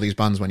watching all these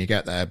bands when you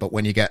get there, but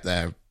when you get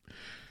there,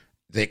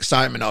 the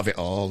excitement of it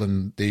all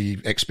and the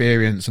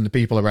experience and the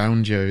people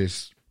around you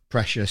is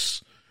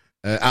precious,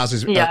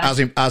 as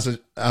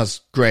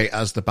great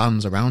as the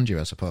bands around you,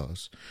 I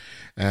suppose.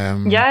 I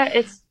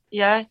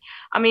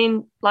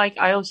mean, like,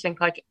 I always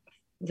think like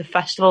the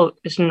festival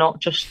is not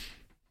just,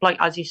 like,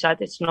 as you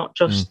said, it's not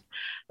just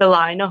the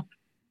lineup.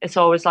 It's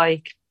always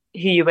like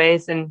who you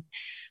with and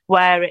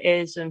where it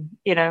is and,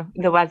 you know,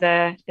 the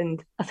weather.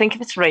 And I think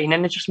if it's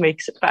raining, it just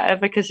makes it better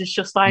because it's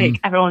just like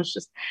everyone's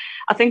just,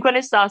 I think when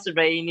it starts to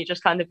rain, you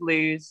just kind of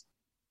lose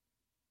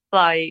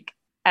like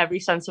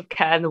every sense of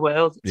care in the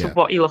world to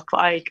what you look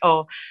like,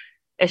 or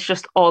it's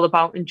just all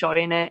about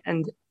enjoying it.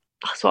 And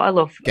that's what I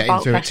love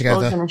about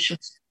festivals. And it's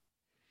just,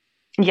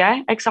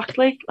 yeah,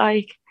 exactly.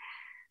 Like,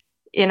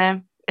 you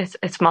know,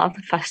 it's mad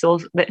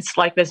festivals. It's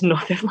like there's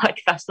nothing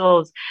like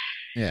festivals.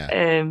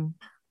 Yeah.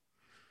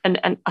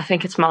 And I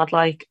think it's mad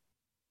like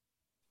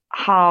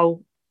how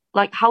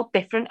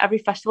different every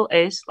festival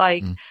is.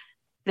 Like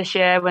this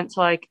year I went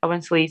to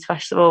Leeds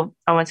Festival,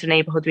 I went to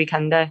Neighbourhood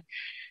Weekender,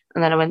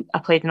 and then I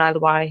played in Isle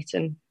of Wight,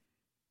 and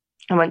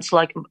I went to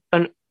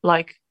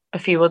like a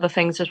few other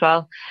things as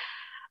well.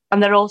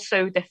 And they're all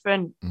so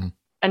different.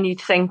 And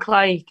you'd think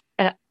like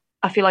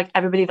I feel like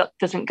everybody that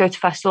doesn't go to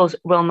festivals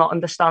will not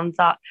understand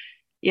that,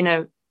 you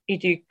know, you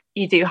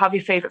do have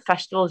your favourite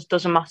festivals.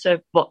 Doesn't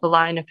matter what the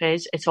lineup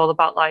is. It's all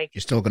about like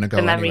you're still going to go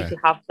the memories you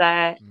have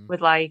there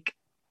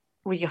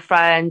with your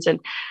friends, and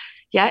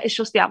yeah, it's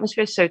just the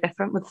atmosphere is so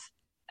different with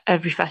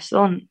every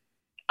festival, and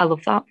I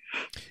love that.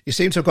 You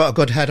seem to have got a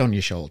good head on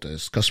your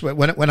shoulders because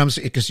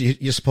because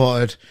you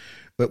supported,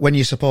 but when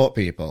you support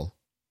people,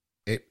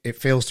 it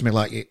feels to me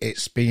like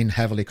it's been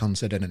heavily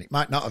considered, and it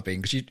might not have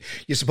been because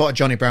you supported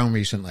Johnny Brown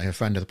recently, a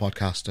friend of the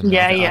podcast, and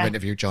I've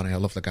interviewed Johnny. I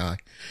love the guy.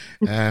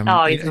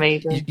 He's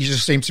amazing. You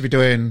just seem to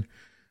be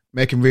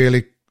making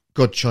really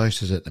good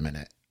choices at the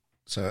minute.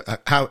 So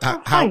how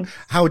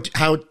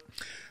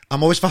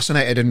I'm always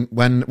fascinated in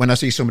when I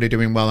see somebody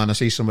doing well and I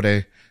see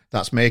somebody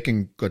that's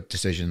making good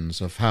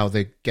decisions of how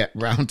they get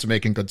round to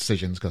making good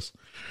decisions, because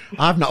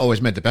I've not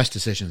always made the best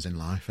decisions in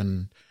life,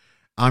 and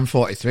I'm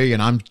 43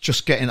 and I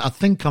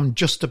think I'm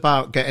just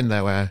about getting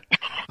there where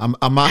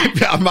I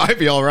might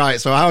be all right.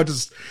 So how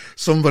does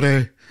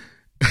somebody,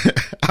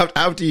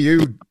 how do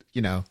you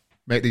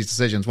make these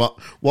decisions?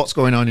 What's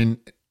going on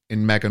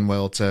in Megan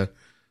world to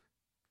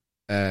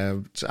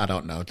I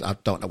don't know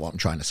what I'm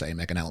trying to say.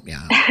 Megan, help me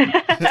out.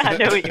 I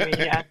know what you mean,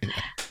 yeah.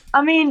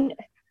 I mean,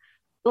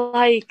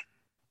 like,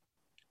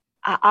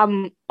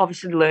 I'm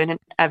obviously learning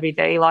every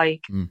day.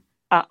 Like,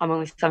 I'm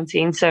only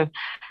 17, so,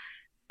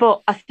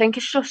 but I think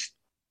it's just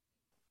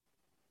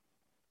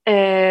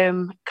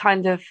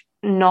kind of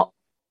not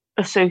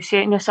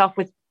associating yourself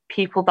with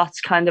people that's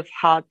kind of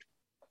had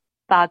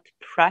bad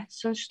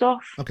press and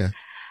stuff. Okay.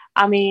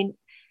 I mean,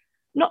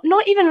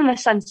 not even in the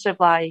sense of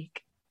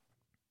like,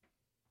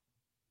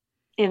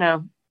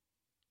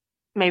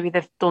 maybe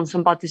they've done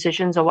some bad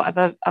decisions or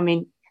whatever. I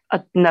mean,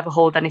 I'd never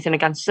hold anything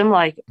against them.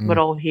 Like, we're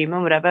all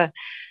human, whatever.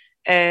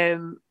 But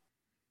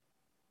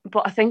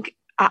I think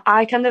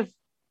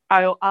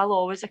I'll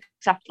always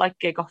accept like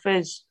gig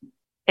offers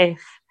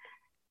if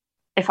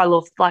I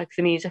love like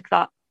the music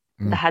that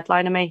the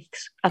headliner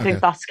makes. I think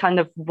that's kind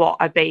of what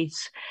I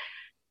base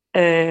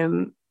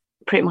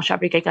pretty much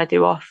every gig I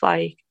do off.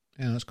 Like,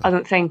 yeah, that's cool. I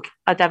don't think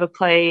I'd ever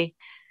play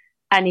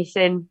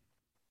anything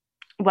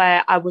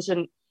where I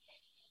wasn't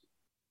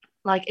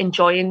like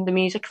enjoying the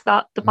music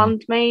that the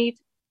band made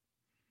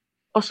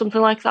or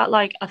something like that.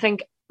 Like, I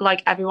think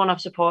like everyone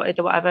I've supported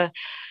or whatever,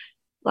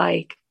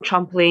 like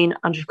Trampoline,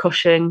 Andrew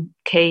Cushion,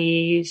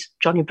 Keys,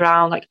 Johnny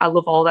Brown, like I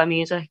love all their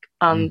music,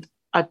 and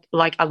I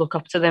look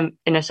up to them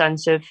in a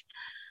sense of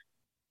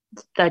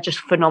they're just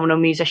phenomenal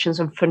musicians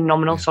and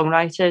phenomenal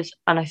songwriters.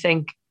 And I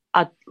think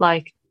I'd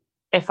like,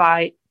 if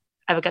I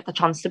ever get the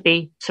chance to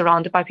be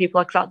surrounded by people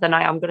like that, then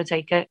I am going to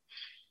take it.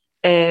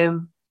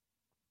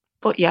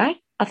 But yeah,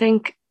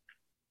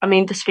 I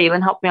mean, this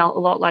feeling helped me out a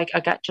lot. Like,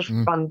 I get just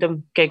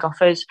random gig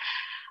offers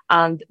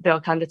and they'll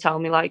kind of tell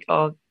me like,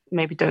 oh,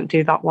 maybe don't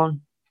do that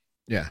one.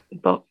 Yeah.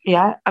 But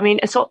yeah, I mean,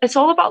 it's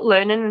all about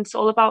learning, and it's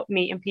all about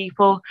meeting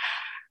people,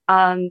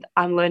 and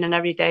I'm learning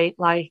every day.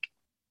 Like,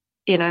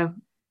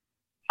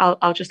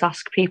 I'll just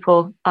ask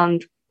people,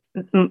 and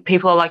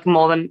people are like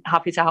more than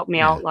happy to help me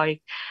out.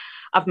 Like,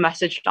 I've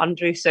messaged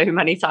Andrew so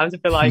many times. I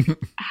feel like,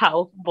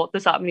 help, what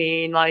does that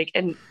mean? Like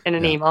in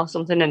an email or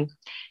something, and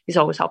he's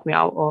always helped me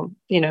out. Or,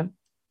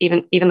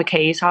 even the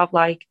K's have,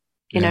 like,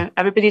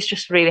 everybody's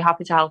just really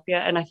happy to help you.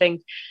 And I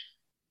think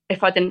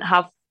if I didn't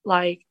have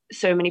like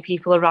so many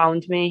people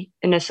around me,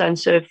 in a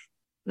sense of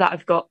that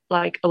I've got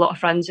like a lot of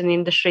friends in the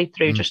industry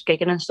through just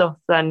gigging and stuff,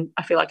 then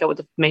I feel like I would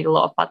have made a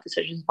lot of bad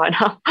decisions by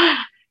now.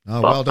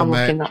 Oh, well done,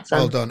 mate.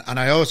 Well done. And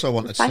I also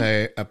wanted to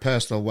say a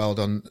personal well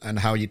done and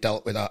how you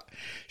dealt with that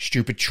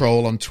stupid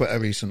troll on Twitter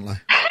recently.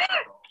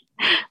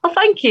 Well,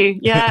 thank you.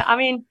 Yeah, I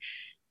mean,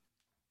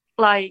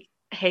 like,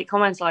 hate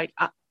comments, like,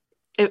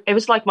 it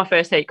was like my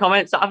first hate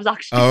comment, so I was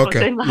actually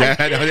buzzing. Like,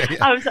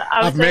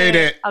 I've made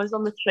it. I was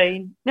on the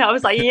train. No, I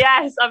was like,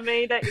 yes, I've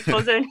made it. It's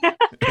buzzing.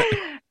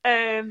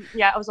 I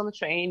was on the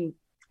train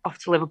off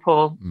to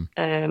Liverpool.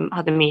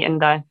 Had a meeting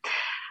there.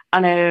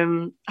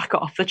 And I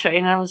got off the train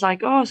and I was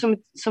like, oh,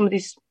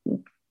 somebody's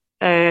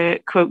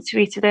quote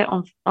tweeted it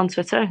on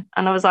Twitter.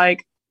 And I was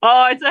like,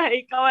 oh, it's a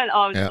hate comment.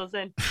 Oh, I was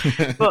buzzing.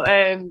 But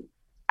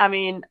I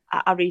mean,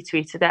 I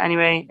retweeted it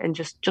anyway, and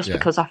just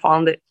because I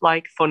found it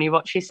like funny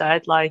what she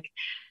said. Like,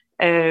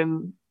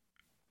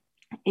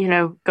 you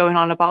know, going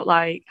on about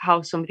like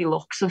how somebody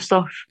looks and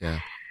stuff. Yeah.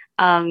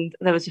 And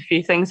there was a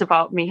few things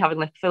about me having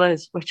lip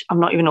fillers, which I'm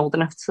not even old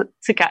enough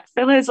to get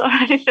fillers or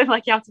anything.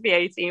 Like you have to be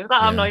 18 for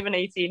that. Yeah. I'm not even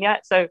 18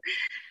 yet. So,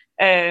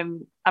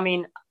 I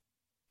mean,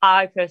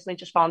 I personally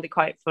just found it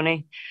quite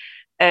funny.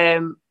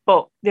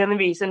 But the only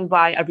reason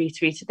why I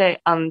retweeted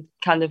it and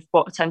kind of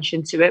brought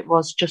attention to it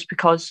was just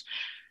because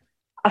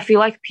I feel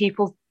like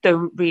people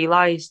don't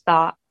realise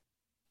that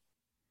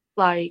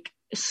like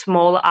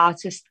smaller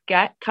artists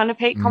get kind of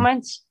hate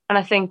comments. And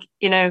I think,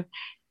 you know,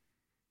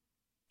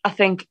 I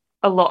think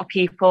a lot of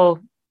people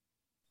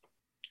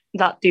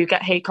that do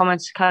get hate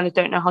comments kind of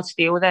don't know how to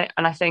deal with it.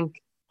 And I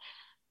think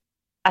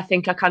I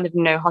kind of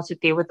know how to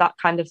deal with that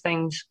kind of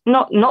things.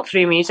 Not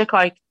through music.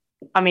 Like,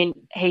 I mean,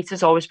 hate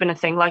has always been a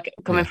thing. Like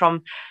coming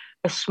from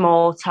a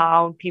small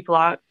town, people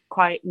are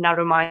quite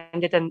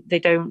narrow-minded and they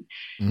don't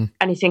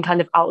anything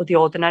kind of out of the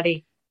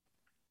ordinary.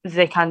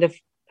 They kind of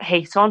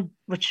hate on,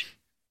 which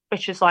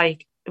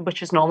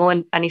is normal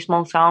in any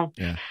small town.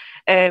 Yeah.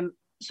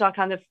 So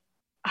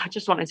I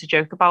just wanted to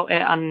joke about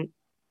it, and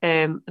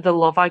the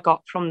love I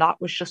got from that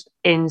was just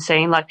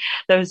insane. Like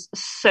there was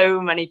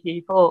so many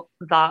people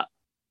that,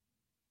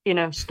 you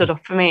know, stood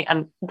up for me,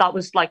 and that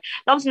was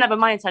never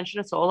my intention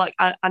at all. Like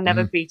I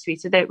never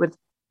retweeted it with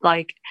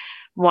like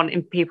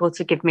wanting people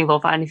to give me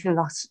love or anything.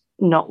 That's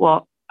not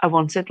what I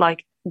wanted.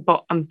 Like,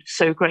 but I'm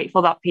so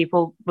grateful that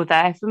people were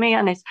there for me,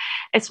 and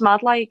it's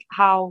mad like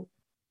how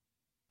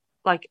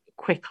like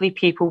quickly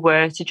people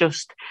were to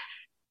just,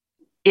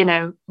 you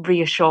know,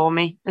 reassure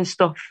me and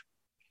stuff.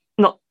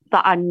 Not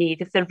that I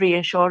needed the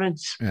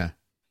reassurance,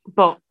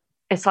 but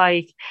it's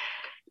like,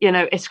 you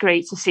know, it's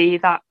great to see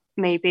that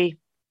maybe,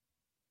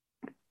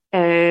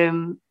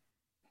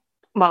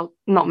 well,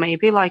 not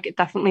maybe, like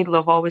definitely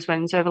love always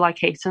wins over like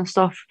hate and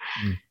stuff.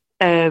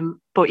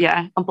 But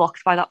yeah, I'm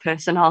blocked by that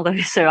person, although,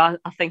 so I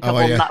think I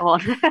won that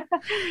one.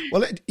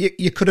 Well,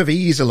 you could have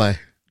easily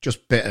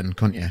just bitten,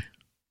 couldn't you?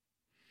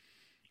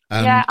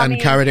 And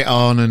carried it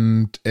on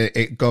and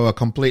it go a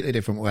completely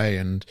different way.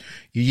 And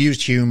you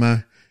used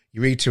humour,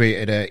 you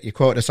retweeted it, you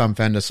quoted a Sam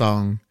Fender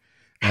song.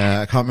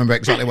 I can't remember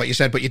exactly what you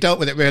said, but you dealt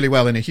with it really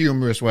well in a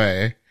humorous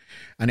way.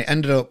 And it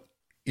ended up,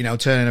 you know,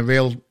 turning a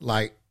real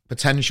like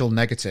potential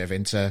negative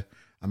into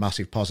a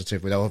massive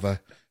positive with over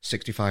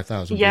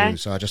 65,000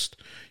 views. So I just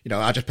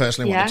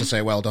personally wanted to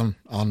say well done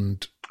on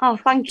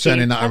thank you.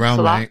 Turning that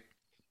around, mate.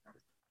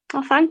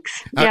 Oh,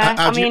 thanks. Yeah,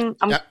 how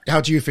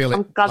do you feel?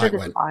 I'm glad I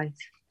didn't lie.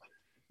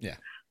 Yeah.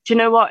 Do you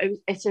know what?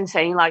 It's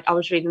insane. Like I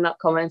was reading that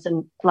comment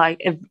and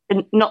like,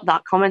 not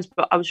that comment,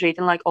 but I was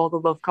reading like all the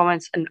love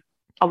comments, and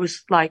I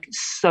was like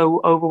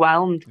so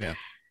overwhelmed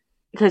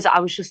because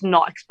I was just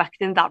not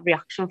expecting that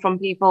reaction from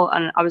people,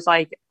 and I was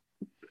like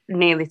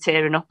nearly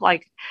tearing up.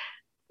 Like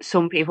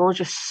some people were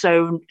just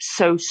so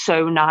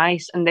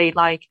nice, and they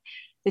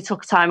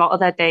took time out of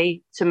their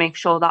day to make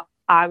sure that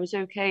I was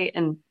okay,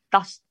 and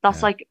that's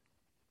like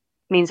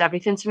means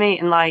everything to me.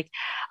 And like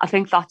I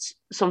think that's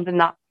something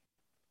that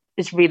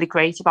is really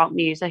great about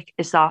music,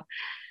 is that,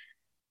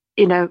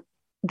 you know,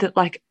 that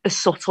like a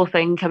subtle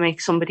thing can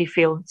make somebody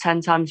feel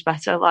 10 times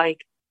better. Like,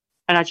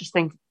 and I just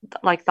think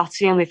like that's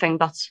the only thing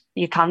that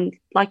you can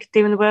like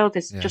do in the world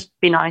is just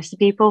be nice to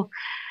people.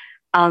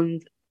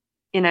 And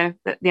you know,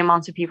 the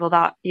amount of people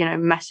that, you know,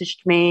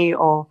 messaged me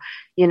or,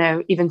 you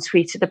know, even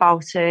tweeted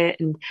about it,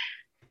 and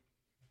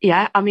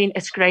yeah, I mean,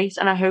 it's great.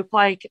 And I hope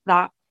like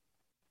that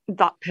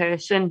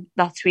person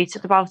that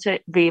tweeted about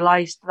it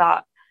realized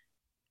that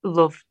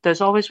love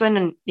does always win,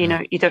 and you know,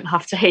 you don't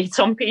have to hate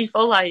on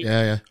people, like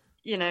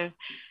you know,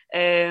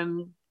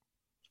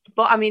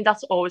 but I mean,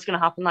 that's always going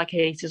to happen. Like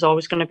hate is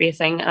always going to be a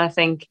thing, and I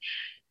think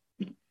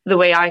the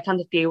way I kind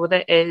of deal with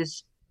it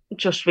is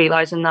just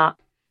realizing that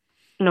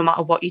no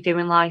matter what you do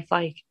in life,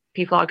 like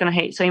people are going to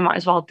hate, so you might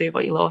as well do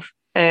what you love.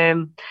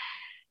 So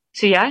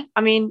yeah,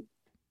 I mean,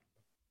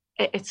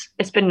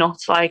 it's been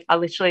nuts. Like I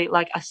literally,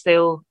 like I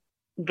still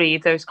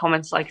read those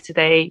comments like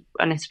today,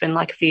 and it's been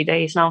like a few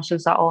days now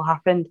since that all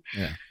happened,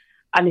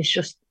 and it's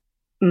just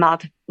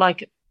mad.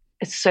 Like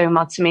it's so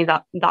mad to me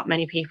that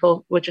many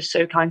people were just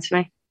so kind to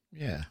me.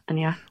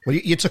 And well,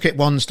 you took it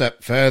one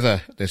step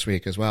further this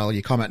week as well.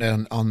 You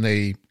commented on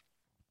the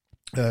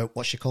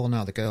what's she called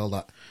now, the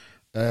girl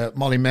that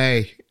Molly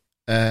May.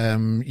 I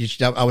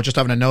was just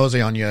having a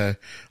nosy on your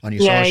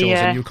socials,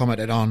 and you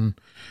commented on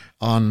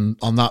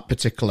that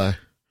particular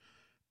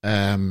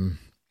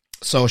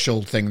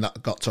social thing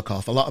that got took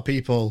off. A lot of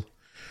people,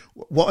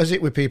 what is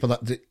it with people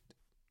that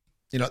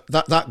you know,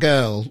 that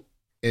girl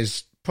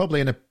is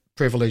probably in a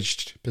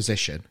privileged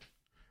position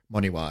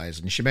money wise,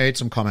 and she made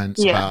some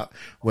comments about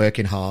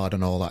working hard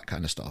and all that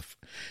kind of stuff,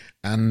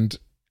 and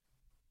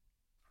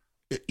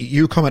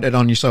you commented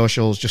on your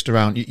socials just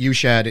around, you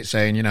shared it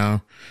saying, you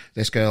know,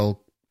 this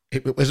girl,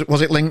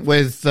 was it linked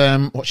with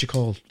what's she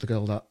called, the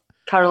girl that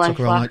Caroline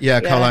Flack.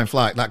 Caroline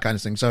Flack, that kind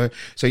of thing. So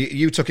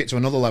you took it to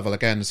another level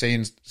again,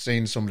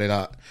 seeing somebody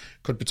that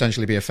could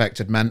potentially be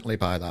affected mentally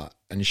by that,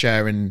 and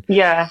sharing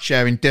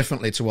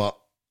differently to what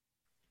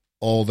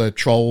all the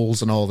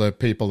trolls and all the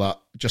people that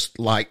just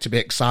like to be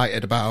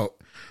excited about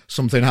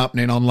something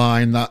happening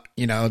online that,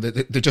 you know,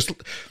 they just,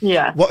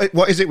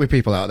 what is it with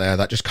people out there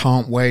that just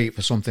can't wait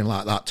for something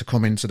like that to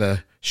come into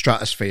the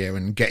stratosphere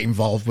and get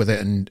involved with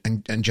it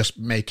and just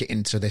make it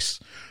into this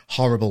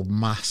horrible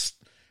mass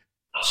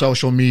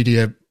social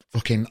media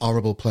fucking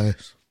horrible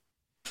place?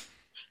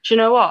 Do you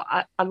know what?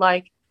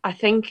 I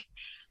think,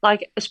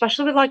 like,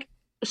 especially with like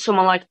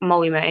someone like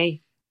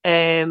Molly-Mae,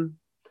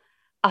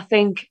 I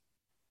think,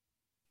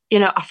 you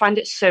know, I find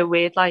it so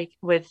weird, like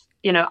with,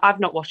 you know, I've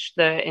not watched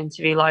the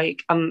interview,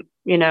 like,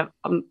 you know,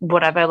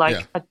 whatever,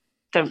 like, I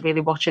don't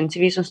really watch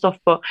interviews and stuff,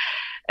 but,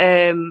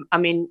 I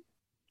mean,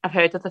 I've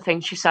heard of the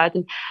things she said,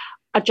 and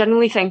I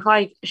generally think,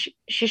 like,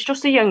 she's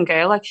just a young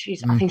girl, like,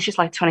 I think she's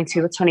like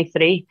 22 or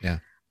 23,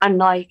 and,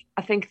 like,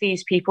 I think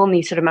these people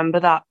need to remember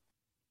that,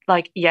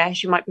 like, yeah,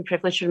 she might be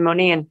privileged with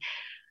money and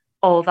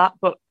all that,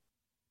 but,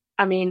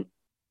 I mean,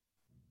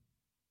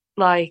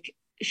 like,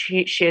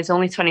 she is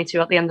only 22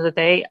 at the end of the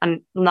day,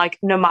 and like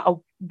no matter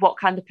what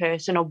kind of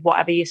person or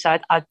whatever you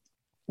said, I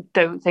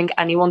don't think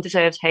anyone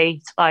deserves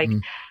hate. Like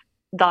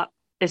that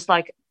is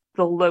like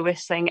the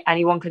lowest thing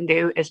anyone can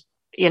do is,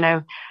 you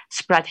know,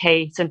 spread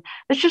hate, and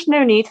there's just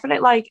no need for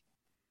it. Like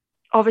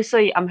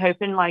obviously I'm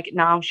hoping like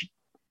now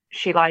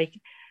she like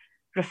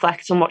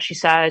reflects on what she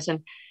says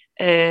and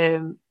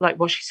like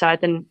what she said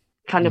and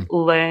kind of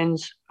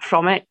learns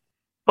from it,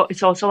 but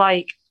it's also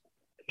like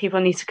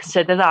people need to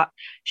consider that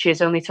she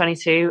is only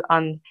 22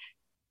 and,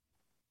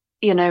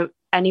 you know,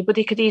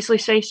 anybody could easily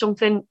say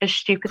something as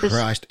stupid as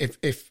Christ.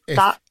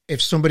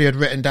 If somebody had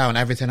written down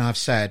everything I've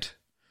said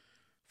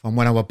from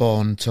when I was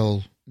born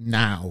till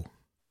now,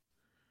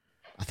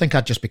 I think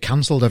I'd just be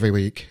cancelled every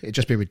week. It'd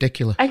just be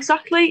ridiculous.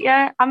 Exactly,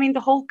 yeah. I mean,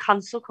 the whole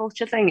cancel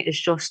culture thing is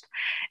just,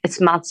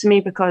 it's mad to me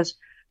because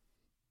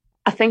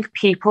I think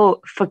people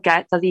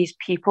forget that these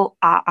people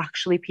are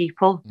actually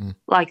people.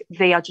 Like,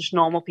 they are just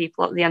normal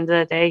people at the end of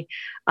the day.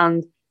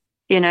 And,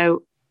 you know,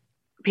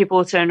 people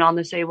will turn on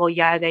and say, well,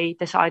 yeah, they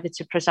decided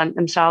to present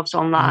themselves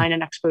online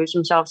and expose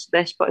themselves to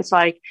this. But it's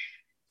like,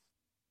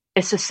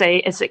 it's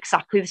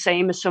exactly the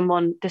same as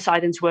someone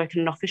deciding to work in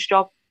an office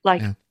job.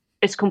 Like,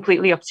 it's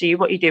completely up to you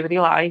what you do with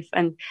your life.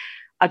 And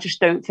I just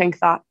don't think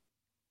that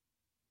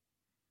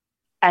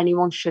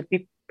anyone should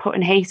be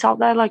putting hate out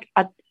there.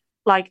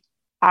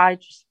 I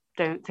just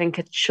don't think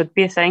it should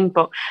be a thing,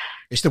 but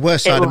it's the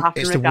worst side.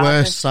 It's the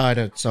worst side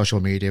of social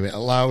media. It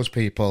allows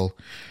people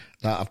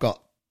that have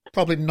got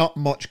probably not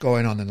much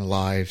going on in their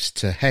lives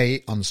to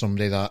hate on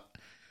somebody that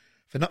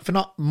for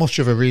not much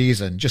of a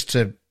reason, just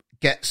to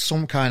get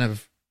some kind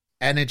of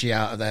energy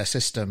out of their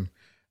system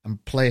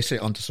and place it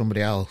onto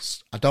somebody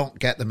else. I don't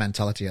get the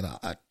mentality of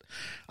that.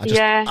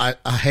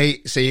 I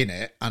hate seeing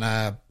it, and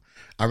I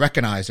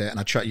recognize it,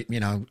 and I try. You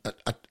know,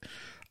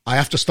 I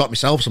have to stop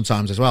myself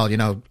sometimes as well. You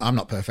know, I'm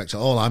not perfect at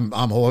all.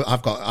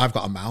 I've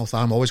got a mouth.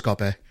 I'm always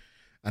copy,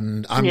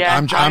 and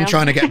I'm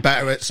trying to get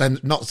better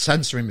at not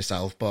censoring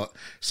myself, but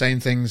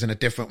saying things in a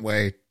different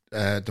way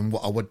than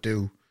what I would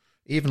do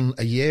even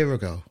a year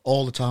ago.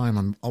 All the time,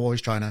 I'm always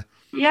trying to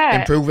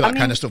improve with that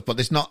kind of stuff. But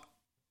there's not.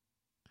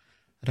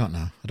 I don't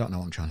know what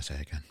I'm trying to say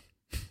again.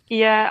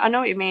 Yeah, I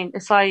know what you mean.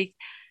 It's like,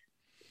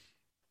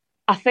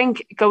 I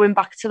think going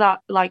back to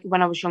that, like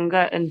when I was younger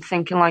and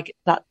thinking like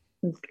that.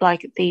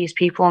 Like these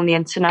people on the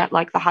internet,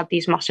 like that had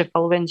these massive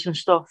followings and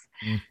stuff,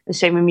 the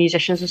same with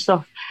musicians and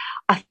stuff.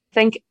 I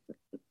think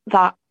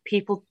that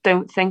people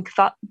don't think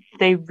that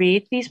they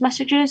read these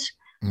messages.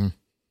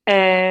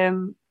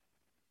 It's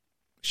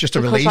just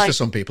a release for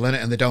some people, isn't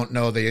it? And they don't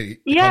know the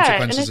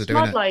consequences of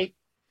doing it. Like,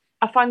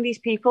 I find these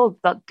people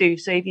that do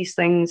say these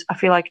things, I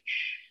feel like,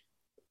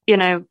 you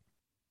know,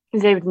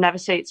 they would never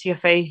say it to your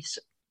face.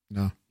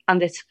 No.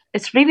 And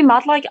it's really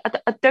mad. Like,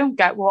 I don't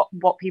get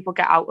what people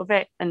get out of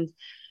it. And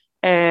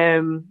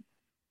it's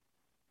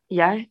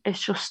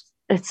just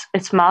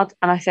it's mad,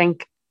 and I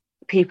think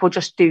people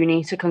just do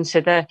need to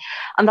consider,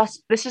 and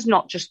this is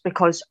not just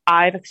because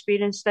I've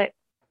experienced it.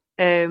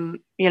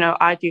 You know,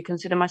 I do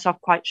consider myself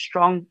quite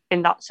strong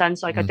in that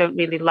sense. Like I don't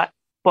really let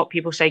what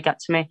people say get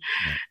to me.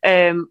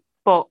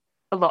 But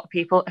a lot of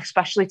people,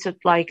 especially to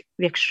like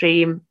the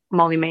extreme,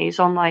 Molly-Mae's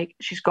on, like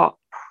she's got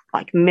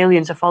like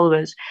millions of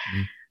followers,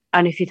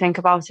 and if you think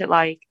about it,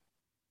 like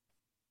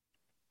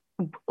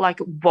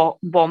what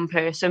one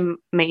person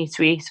may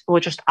tweet will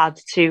just add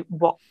to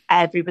what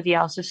everybody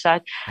else has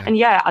said.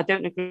 And I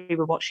don't agree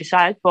with what she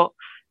said, but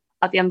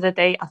at the end of the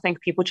day, I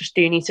think people just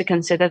do need to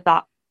consider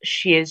that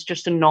she is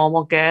just a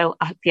normal girl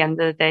at the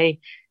end of the day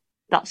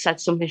that said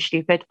something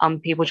stupid,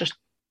 and people just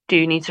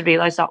do need to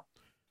realise that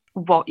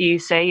what you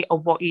say or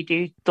what you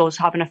do does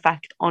have an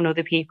effect on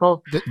other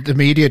people. The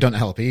media don't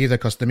help either,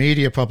 because the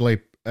media probably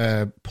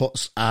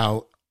puts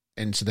out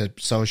into the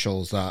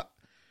socials that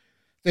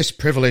this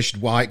privileged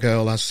white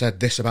girl has said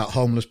this about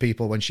homeless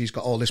people when she's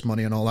got all this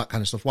money and all that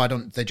kind of stuff. Why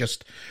don't they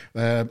just...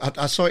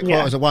 I saw it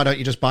quote as why don't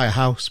you just buy a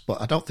house?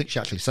 But I don't think she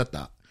actually said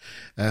that.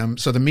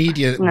 So the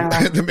media,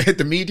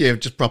 the media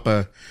just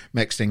proper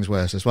makes things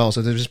worse as well.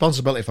 So there's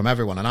responsibility from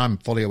everyone, and I'm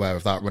fully aware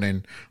of that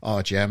running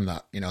RGM,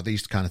 that, you know,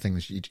 these kind of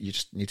things, you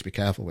just need to be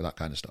careful with that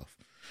kind of stuff.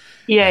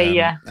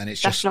 And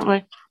it's just,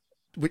 definitely.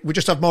 we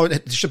just have more.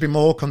 There should be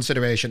more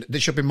consideration.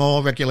 There should be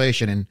more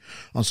regulation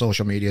on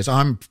social medias.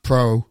 I'm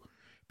pro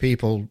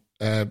people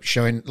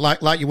showing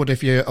like you would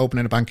if you're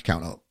opening a bank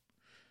account up.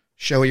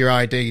 Show your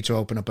ID to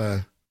open up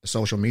a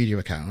social media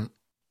account.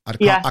 I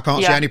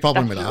can't see any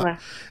problem definitely. With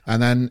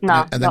that.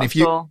 And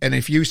then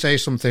if you say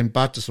something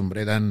bad to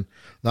somebody, then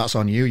that's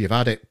on you. You've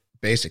had it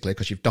basically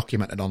because you've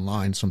documented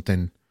online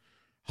something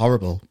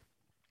horrible.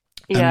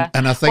 Yeah,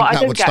 and I think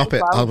that would stop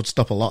it. I would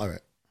stop a lot of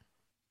it.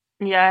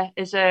 Yeah,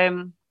 is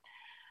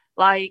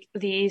like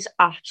these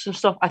apps and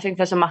stuff. I think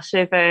there's a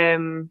massive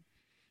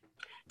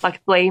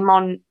like blame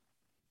on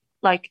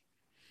like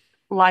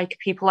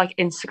people like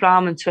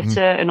Instagram and Twitter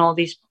and all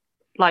these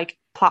like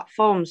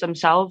platforms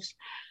themselves,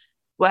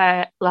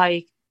 where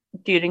like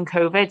during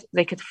COVID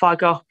they could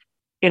flag up,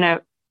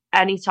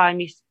 anytime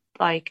you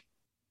like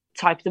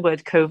type the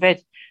word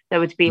COVID, there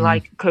would be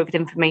like COVID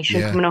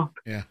information coming up.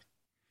 Yeah.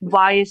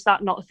 Why is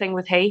that not a thing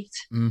with hate?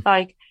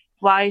 Like,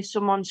 why is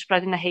someone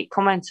spreading a hate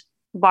comment?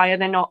 Why is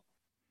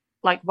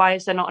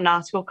there not an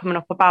article coming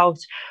up about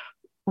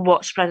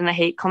what spreading a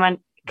hate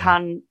comment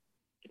can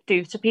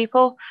do to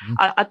people?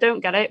 I don't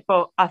get it,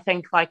 but I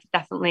think like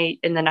definitely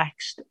in the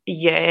next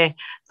year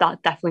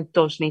that definitely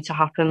does need to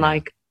happen.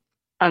 Like,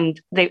 and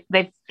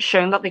they've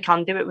shown that they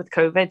can do it with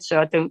COVID, so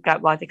I don't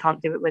get why they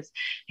can't do it with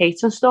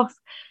hate and stuff.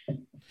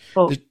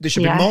 But there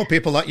should be more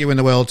people like you in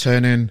the world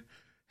turning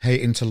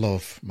hate into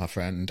love, my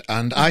friend.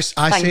 And I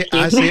see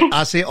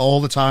it all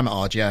the time at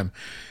RGM.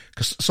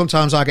 Because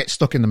sometimes I get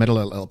stuck in the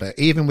middle a little bit.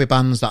 Even with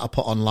bands that are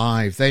put on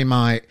live, they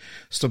might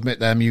submit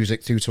their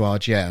music through to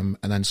RGM,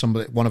 and then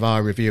one of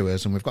our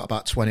reviewers, and we've got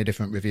about 20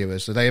 different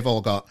reviewers, so they've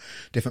all got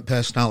different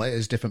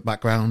personalities, different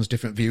backgrounds,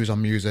 different views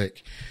on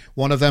music.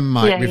 One of them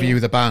might review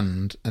the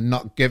band and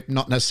not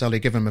necessarily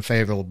give them a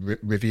favourable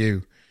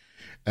review.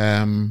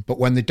 But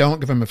when they don't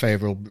give them a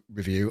favourable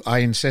review, I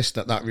insist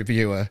that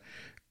reviewer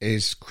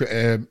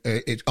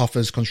it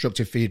offers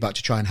constructive feedback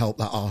to try and help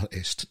that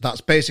artist. That's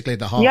basically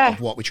the heart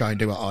of what we try and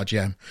do at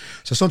RGM.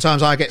 So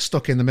sometimes I get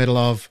stuck in the middle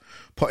of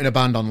putting a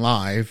band on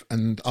live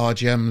and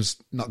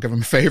RGM's not given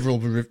a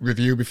favourable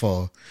review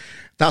before.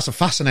 That's a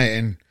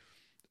fascinating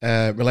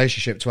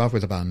relationship to have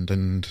with a band,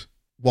 and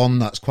one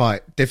that's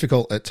quite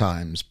difficult at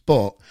times.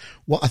 But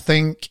what I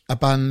think a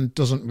band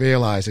doesn't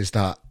realise is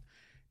that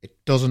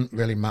it doesn't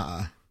really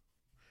matter.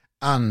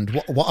 And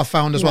what I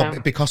found as well,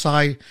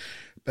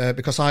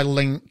 because I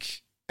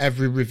link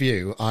every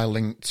review, I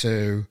link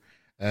to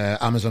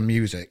Amazon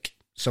Music.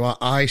 So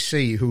I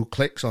see who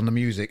clicks on the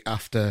music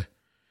after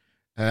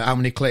how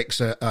many clicks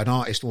an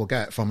artist will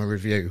get from a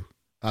review.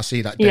 I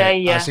see that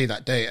data. I see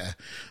that data.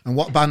 And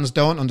what bands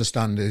don't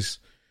understand is,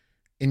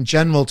 in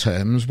general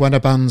terms, when a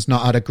band's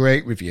not had a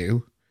great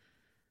review,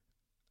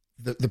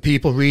 the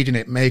people reading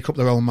it make up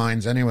their own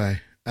minds anyway.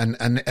 And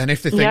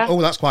if they think,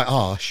 oh, that's quite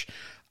harsh,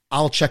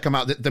 I'll check them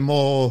out. The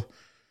more...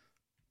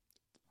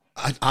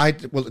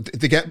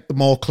 they get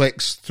more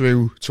clicks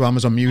through to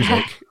Amazon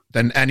Music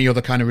than any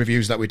other kind of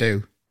reviews that we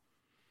do.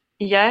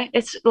 Yeah,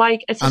 it's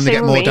like and they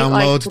get more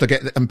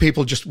downloads. And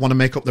people just want to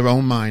make up their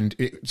own mind.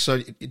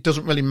 So it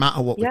doesn't really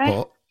matter what we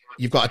put.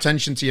 You've got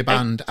attention to your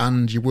band,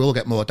 and you will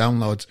get more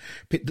downloads.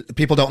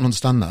 People don't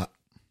understand that.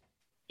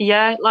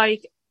 Yeah,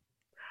 like,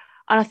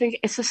 and I think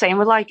it's the same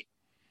with like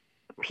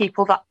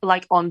people that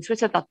like on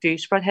Twitter that do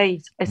spread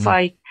hate. It's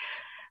like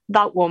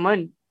that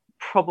woman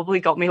probably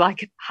got me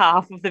like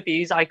half of the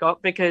views I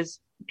got because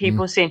people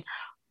were saying,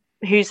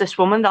 who's this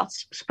woman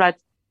that's spread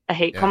a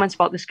hate comment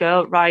about this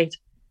girl? Right,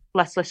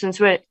 let's listen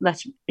to it.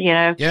 Let's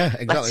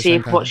exactly, let's see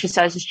if what she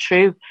says is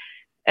true.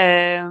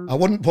 I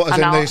wouldn't put us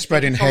in the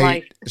spreading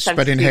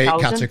hate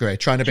category.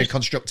 Trying to be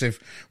constructive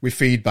with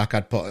feedback,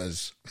 I'd put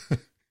us.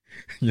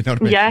 You know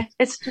what I mean? Yeah,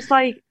 it's just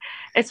like,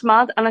 it's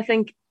mad. And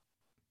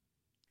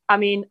I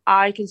mean,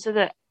 I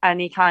consider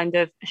any kind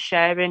of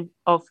sharing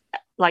of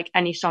like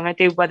any song I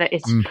do, whether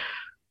it's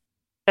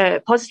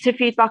positive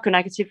feedback or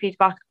negative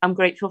feedback, I'm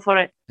grateful for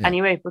it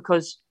anyway,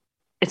 because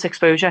it's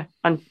exposure.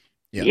 And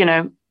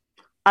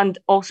and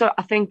also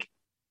I think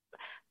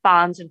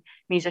bands and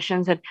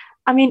musicians, and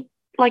I mean,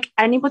 like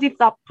anybody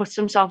that puts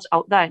themselves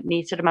out there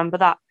needs to remember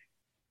that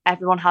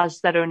everyone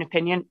has their own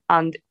opinion,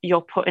 and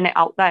you're putting it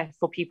out there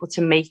for people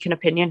to make an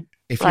opinion.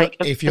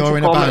 If you're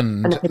in a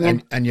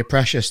band and you're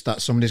precious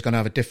that somebody's going to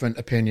have a different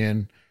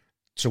opinion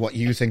to what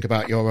you think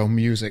about your own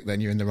music, then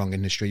you're in the wrong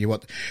industry.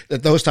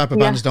 Those type of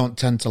bands don't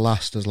tend to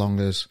last as long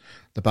as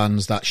the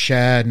bands that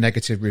share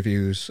negative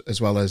reviews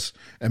as well as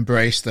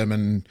embrace them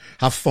and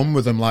have fun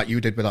with them, like you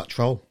did with that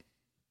Troll.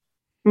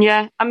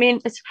 Yeah, I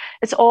mean,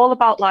 it's all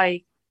about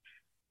like,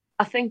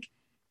 I think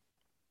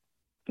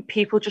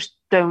people just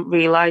don't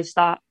realise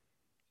that,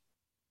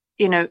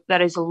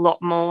 there is a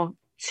lot more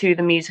to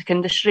the music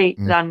industry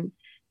than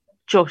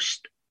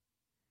just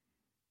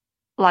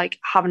like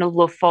having a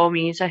love for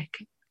music.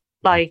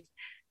 Like,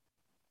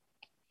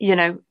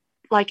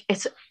 like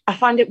I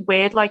find it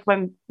weird, like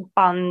when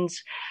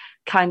bands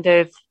kind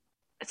of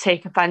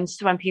take offence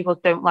to when people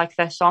don't like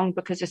their song,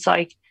 because it's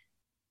like,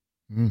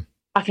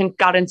 I can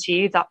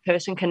guarantee you that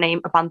person can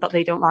name a band that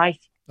they don't like.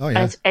 Oh,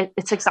 yeah. And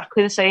it's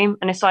exactly the same.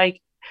 And it's like,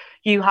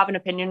 you have an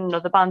opinion on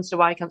another band, so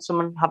why can't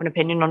someone have an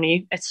opinion on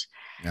you?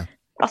 Yeah.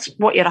 That's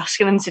what you're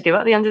asking them to do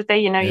at the end of the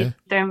day. Yeah. You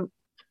don't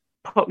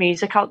put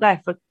music out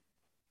there for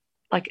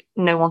like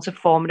no one to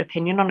form an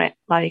opinion on it,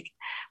 like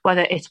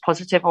whether it's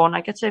positive or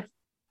negative.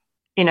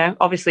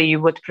 Obviously you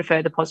would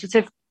prefer the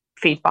positive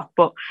feedback,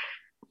 but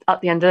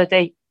at the end of the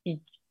day,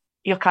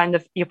 you're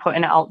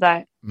putting it out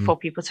there for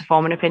people to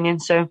form an opinion.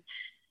 So,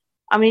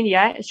 I mean,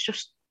 yeah, it's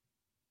just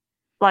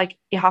like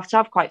you have to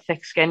have quite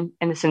thick skin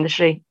in this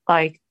industry.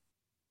 Like,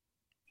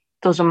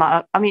 doesn't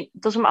matter. I mean,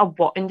 it doesn't matter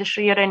what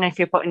industry you're in. If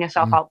you're putting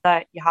yourself out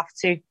there, you have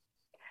to.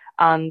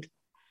 And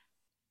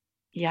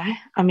yeah,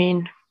 I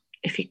mean,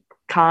 if you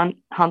can't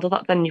handle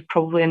that, then you're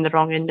probably in the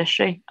wrong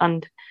industry.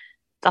 And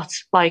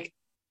that's like,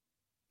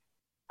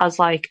 as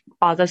like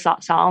bad as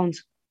that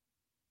sounds,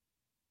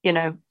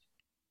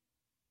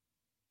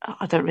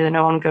 I don't really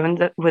know where I'm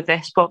going with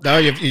this, but no,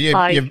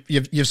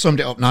 you've summed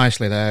it up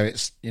nicely there.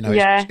 It's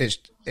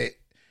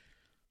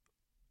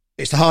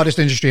it's the hardest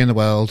industry in the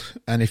world,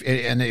 and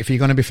if you're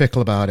going to be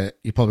fickle about it,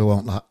 you probably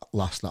won't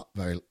last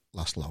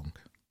long.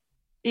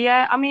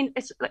 Yeah, I mean,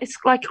 it's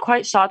like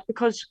quite sad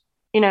because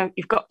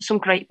you've got some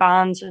great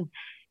bands and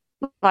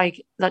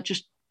like that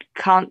just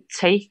can't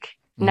take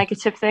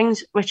negative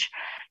things, which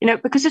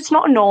because it's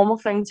not a normal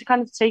thing to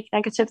kind of take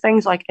negative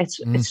things. Like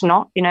it's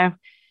not,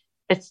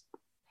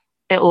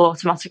 it'll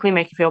automatically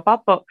make you feel bad.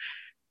 But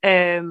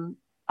I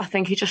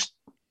think you just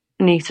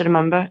need to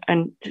remember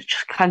and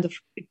just kind of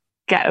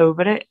get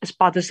over it, as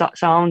bad as that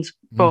sounds.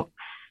 But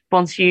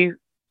once you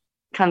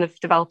kind of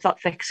develop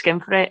that thick skin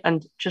for it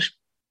and just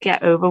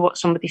get over what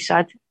somebody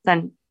said,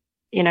 then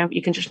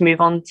you can just move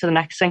on to the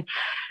next thing.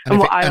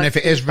 And if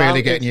it is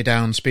really getting you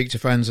down, speak to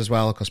friends as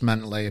well, because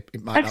mentally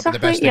it might not be the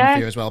best thing for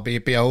you as well.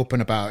 Be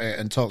open about it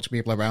and talk to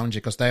people around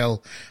you, because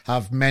they'll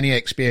have many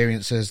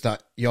experiences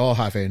that you're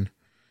having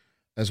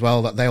as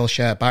well, that they'll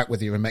share back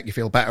with you and make you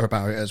feel better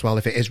about it as well,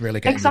 if it is really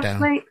getting you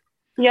down.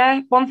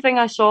 Yeah, one thing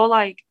I saw,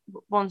 like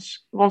once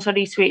I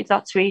retweeted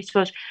that tweet,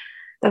 was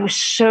there were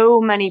so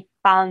many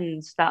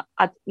bands that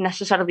I'd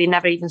necessarily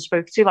never even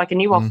spoke to. Like I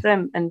knew of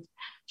them, and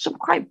some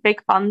quite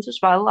big bands as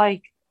well,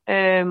 like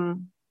that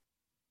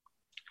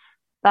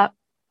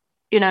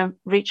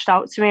reached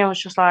out to me. I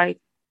was just like,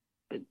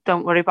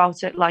 don't worry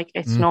about it, like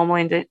it's normal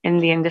in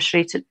the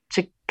industry to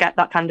get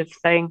that kind of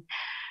thing.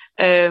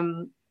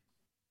 And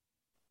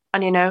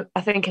I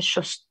think it's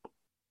just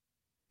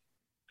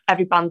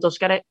every band does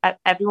get it.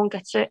 Everyone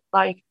gets it.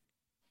 Like,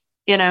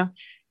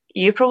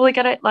 you probably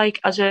get it.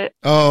 Like as a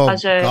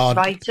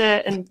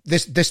writer. And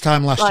this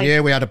time last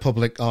year, we had a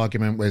public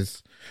argument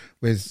with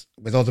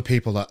other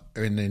people that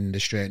are in the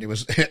industry, and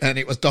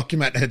it was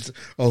documented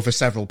over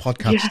several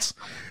podcasts.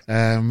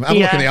 Yeah. Have a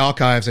look in the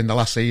archives in the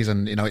last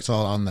season. It's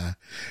all on there.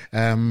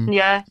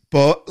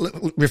 But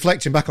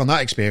reflecting back on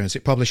that experience,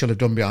 it probably should have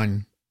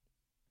been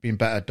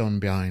better done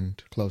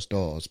behind closed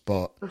doors.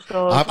 But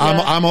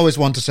I'm always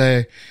one to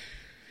say,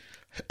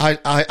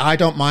 I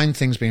don't mind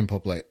things being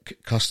public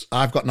because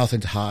I've got nothing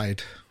to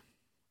hide.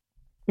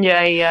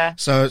 Yeah.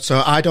 So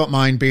I don't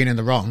mind being in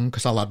the wrong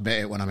because I'll admit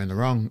it when I'm in the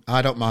wrong.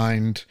 I don't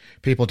mind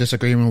people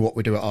disagreeing with what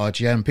we do at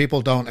RGM.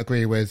 People don't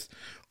agree with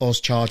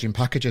us charging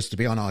packages to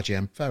be on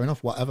RGM. Fair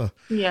enough, whatever.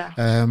 Yeah.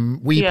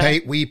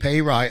 We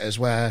pay writers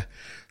where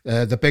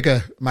the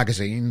bigger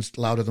magazines,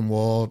 Louder Than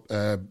War,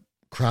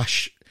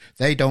 Crash,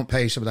 they don't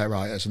pay some of their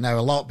writers, and they're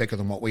a lot bigger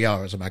than what we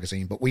are as a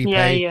magazine. But we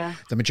pay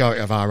the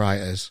majority of our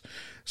writers.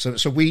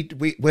 So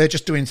we're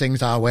just doing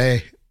things our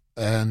way,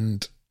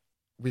 and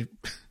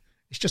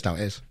it's just how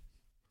it is.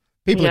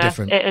 People are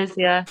different. It is,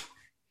 yeah.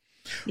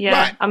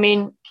 Right. I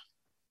mean,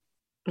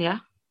 yeah.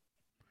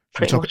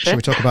 Should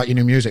we talk about your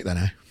new music then,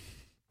 eh?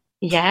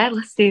 Yeah,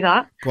 let's do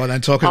that. Go on then,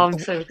 talk. I'm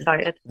so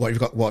excited. What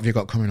have you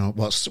got coming up?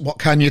 What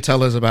can you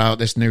tell us about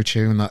this new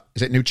tune?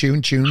 Is it new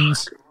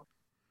tunes?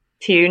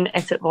 Tune,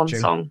 it's at one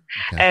song.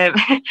 Okay.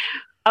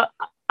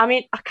 I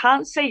mean, I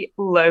can't say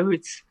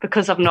loads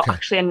because I've not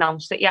actually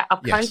announced it yet.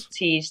 I've kind of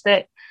teased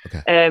it.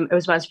 Okay. It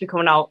was meant to be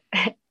coming out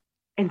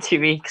in 2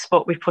 weeks,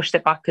 but we pushed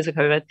it back because of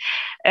COVID.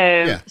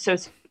 So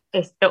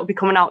it'll be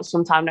coming out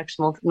sometime next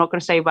month. I'm not going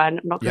to say when.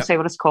 I'm not going to say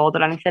what it's called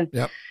or anything.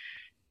 Yep.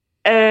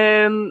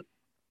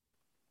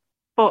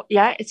 But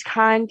yeah, it's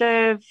kind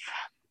of.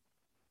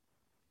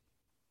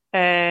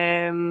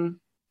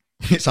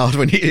 It's hard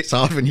when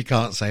you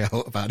can't say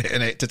out about it,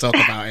 innit, to talk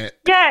about it.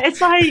 Yeah,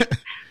 it's like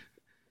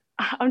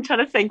I'm trying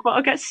to think what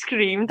I'll get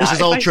screamed at. This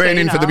is all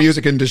training for the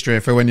music industry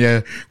for when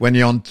you're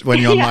on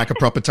like a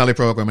proper telly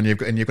program and you're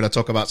going to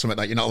talk about something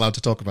that you're not allowed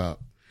to talk about.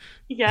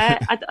 Yeah,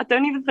 I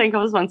don't even think I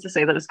was meant to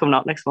say that it's coming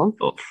out next month,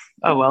 but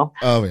oh well.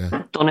 Oh yeah,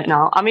 I've done it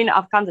now. I mean,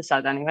 I've kind of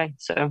said anyway.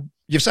 So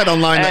you've said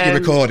online that you're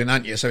recording,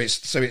 haven't you? So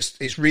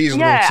it's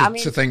reasonable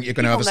to think you're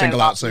going to have a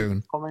single out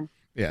soon.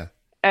 Yeah.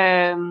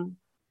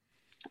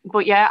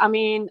 But yeah, I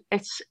mean,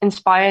 it's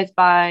inspired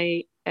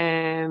by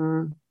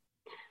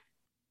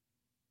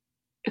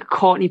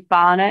Courtney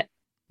Barnett.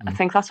 I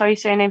think that's how you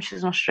say her name.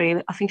 She's an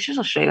Australian. I think she's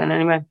Australian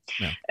anyway.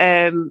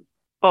 Yeah.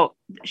 But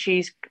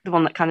she's the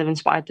one that kind of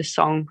inspired this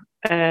song.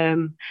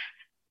 And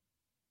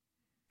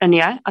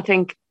yeah, I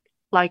think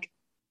like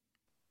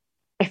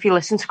if you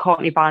listen to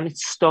Courtney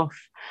Barnett's stuff,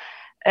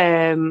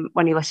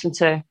 when you listen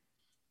to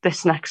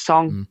this next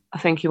song, I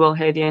think you will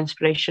hear the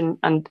inspiration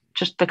and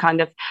just the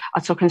kind of, I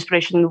took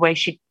inspiration in the way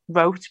she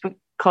wrote,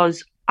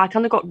 because I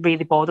kind of got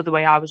really bored of the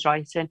way I was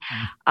writing,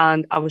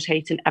 and I was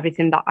hating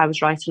everything that I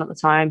was writing at the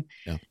time.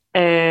 Yeah.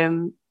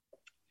 And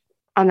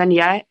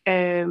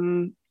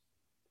then,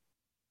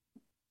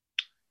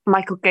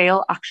 Michael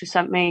Gale actually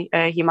sent me,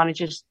 he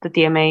manages the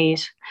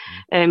DMAs,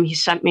 he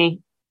sent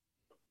me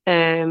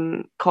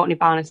Courtney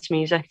Barnett's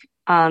music,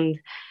 and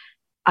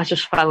I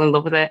just fell in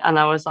love with it. And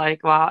I was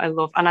like, wow,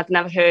 and I'd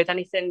never heard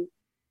anything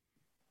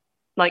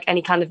like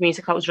any kind of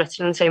music that was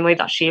written in the same way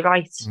that she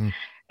writes.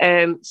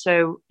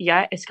 So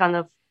yeah, it's kind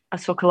of, I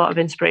took a lot of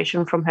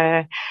inspiration from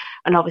her,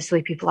 and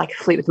obviously people like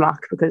Fleetwood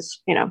Mac,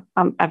 because, you know,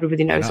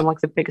 everybody knows I'm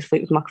like the biggest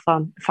Fleetwood Mac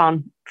fan.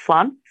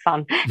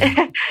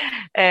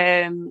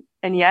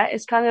 And yeah,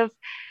 it's kind of,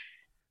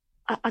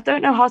 I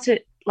don't know how to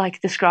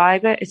like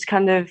describe it. It's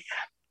kind of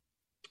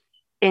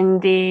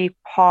indie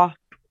pop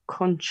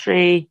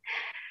country.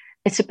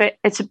 But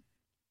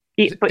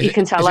you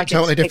can tell like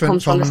totally it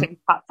comes from the same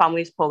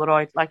family as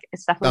Polaroid. Like,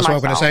 it's definitely. That's what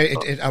I'm going to say.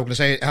 But I'm going to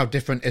say, how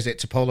different is it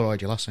to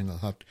Polaroid, your last single?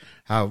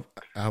 How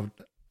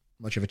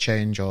much of a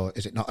change, or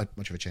is it not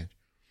much of a change?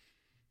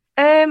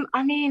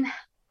 I mean,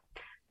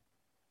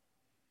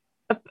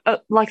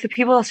 like the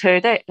people that's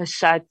heard it has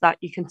said that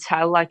you can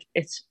tell like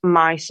it's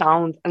my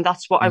sound, and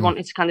that's what I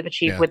wanted to kind of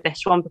achieve with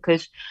this one,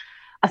 because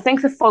I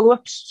think the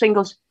follow-up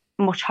single's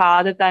much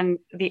harder than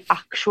the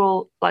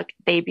actual like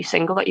debut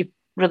single that you're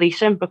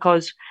releasing,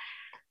 because,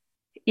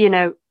 you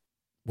know,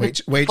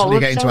 wait till you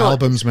get into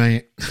albums,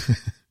 mate.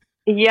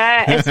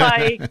 Yeah,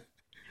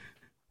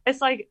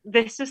 it's like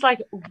this is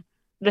like,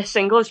 this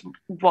single is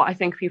what I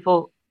think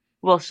people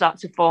will start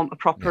to form a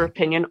proper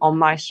opinion on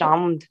my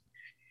sound,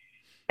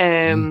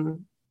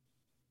 and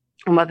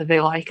whether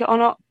they like it or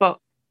not. But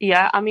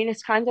yeah, I mean,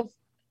 it's kind of,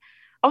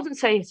 I wouldn't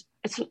say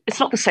it's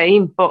not the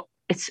same, but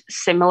it's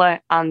similar,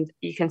 and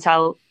you can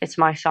tell it's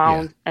my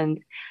sound, and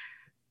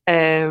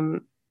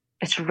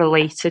it's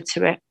related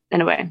to it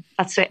in a way.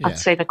 I'd say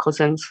they're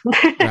cousins.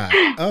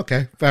 Right.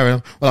 Okay, fair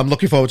enough. Well, I'm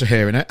looking forward to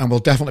hearing it, and we'll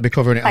definitely be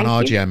covering it on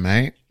RGM,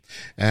 mate.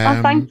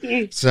 Thank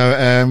you.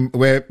 So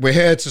we're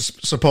here to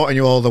supporting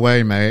you all the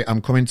way, mate.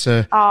 I'm coming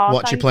to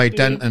watch you play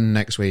Denton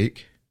next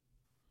week.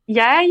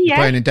 Yeah. You're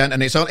playing in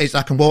Denton. It's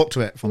I can walk to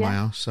it from my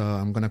house, so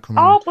I'm going to come.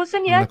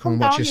 Buzzing, I'm going to come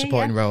and watch you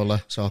supporting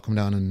Roller. So I'll come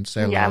down and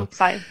say hello. Yeah, I'm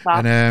excited for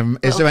that. And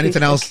is there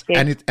anything else?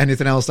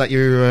 Anything else that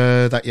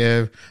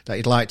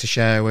you'd like to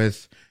share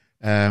with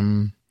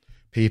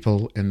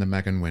people in the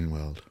Megan Wynne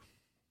world?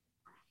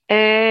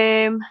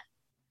 I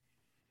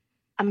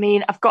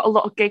mean, I've got a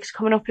lot of gigs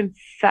coming up in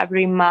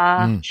February,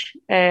 March.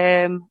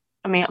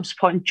 I mean, I'm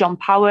supporting John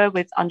Power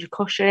with Andrew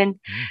Cushing.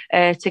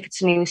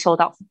 Tickets are nearly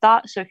sold out for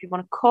that. So if you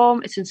want to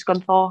come, it's in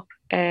Scunthorpe.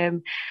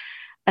 And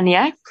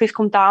yeah, please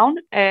come down.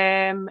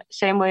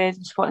 Same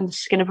with supporting the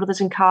Skinner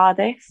Brothers in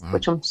Cardiff,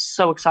 which I'm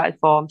so excited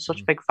for. I'm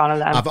such a big fan of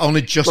them. I've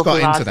only just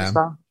got into them.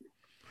 Well.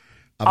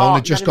 I've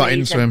only just got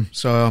into them.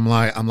 So I'm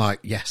like,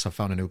 yes, I've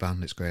found a new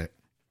band. It's great.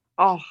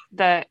 Oh,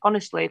 they're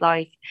honestly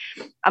like,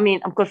 I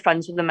mean, I'm good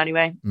friends with them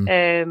anyway.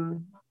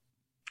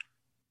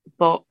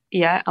 But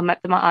yeah, I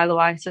met them at Isle of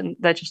Wight, and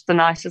they're just the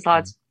nicest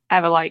lads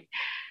ever. Like,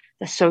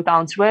 they're so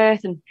down to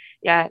earth, and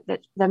yeah,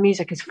 their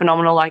music is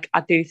phenomenal. Like,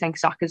 I do think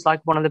Zach is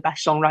like one of the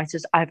best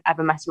songwriters I've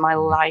ever met in my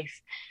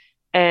life.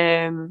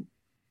 And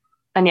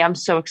yeah, I'm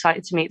so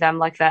excited to meet them.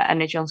 Like, their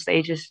energy on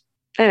stage is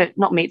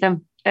not meet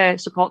them,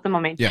 support them. I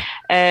mean,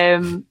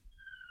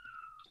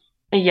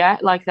 yeah,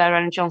 like their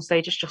energy on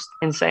stage is just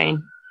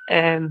insane.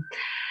 But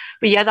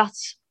yeah,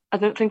 I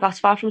don't think that's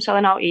far from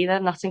selling out either,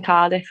 and that's in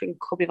Cardiff in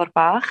Cubby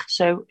Bach.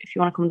 So if you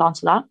want to come down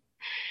to that,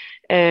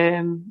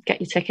 get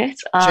your ticket.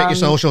 Check your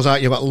socials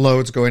out. You've got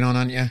loads going on,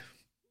 haven't you?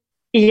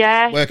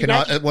 Yeah. Working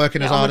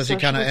as hard as you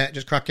can at it,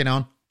 just cracking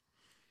on.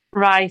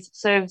 Right.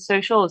 So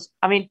socials.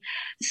 I mean,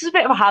 this is a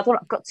bit of a hard one.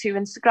 I've got 2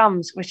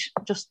 Instagrams, which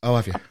just... Oh,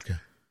 have you? Okay.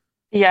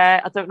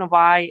 Yeah, I don't know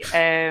why.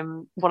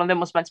 One of them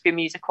was meant to be a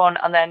music one,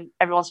 and then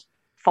everyone's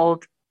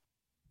followed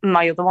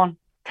my other one.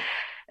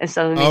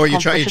 Are you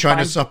trying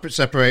to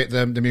separate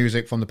the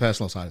music from the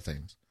personal side of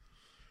things?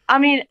 I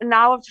mean,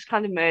 now I've just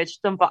kind of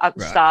merged them, but at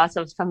the start I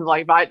was kind of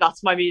like, right,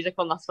 that's my music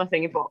one, that's my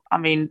thing. But I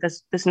mean,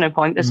 there's no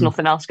point. There's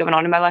nothing else going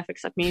on in my life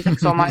except music,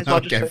 so I might as well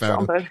just focus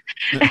on both.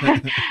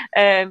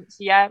 So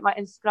yeah, my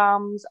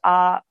Instagrams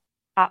are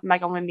at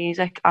Megan Wynne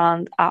Music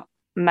and at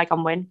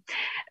Megan Wynne,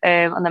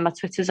 and then my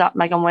Twitter's at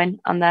Megan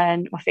Wynne, and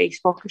then my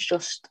Facebook is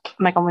just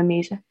Megan Wynne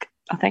Music,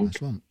 I think.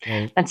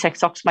 And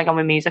TikTok's Megan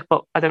Wynne Music,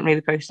 but I don't really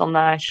post on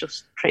there. It's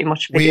just pretty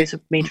much videos of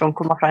me drunk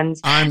with my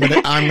friends. I'm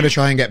gonna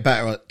try and get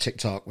better at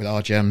TikTok with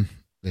RGM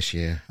this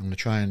year. I'm gonna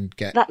try and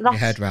get my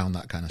head around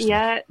that kind of stuff.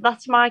 Yeah,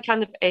 that's my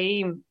kind of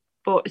aim.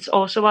 But it's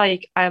also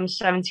like, I am a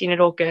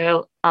 17-year-old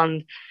girl,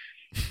 and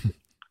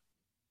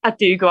I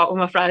do go out with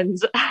my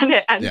friends, and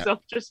it ends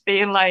up just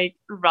being like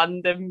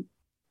random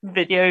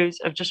videos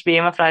of just me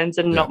and my friends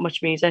and not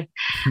much music,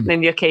 and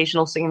then the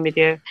occasional singing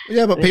video.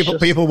 Yeah, but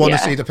people want to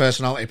see the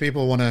personality.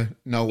 People want to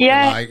know what you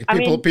like.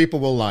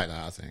 People will like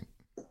that, I think.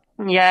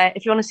 Yeah,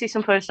 if you want to see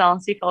some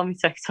personality, follow me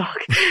TikTok.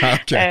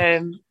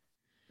 Okay.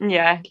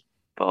 Yeah,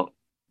 but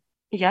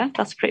yeah,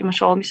 that's pretty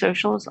much all my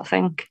socials, I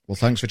think. Well,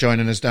 thanks for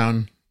joining us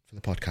down for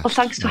the podcast. Well,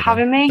 thanks for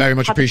having me. Very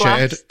much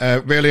appreciated.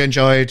 Really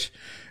enjoyed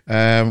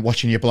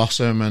watching you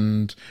blossom,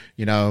 and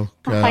I'll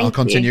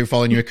continue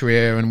following your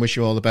career and wish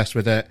you all the best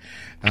with it.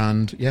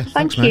 And yeah,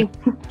 thank you.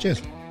 Mate.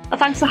 Cheers. Well,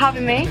 thanks for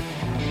having me.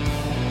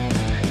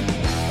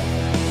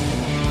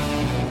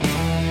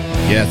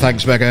 Yeah,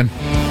 thanks, Megan.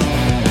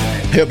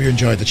 Hope you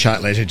enjoyed the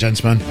chat, ladies and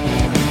gentlemen.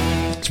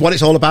 It's what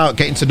it's all about,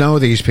 getting to know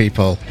these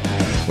people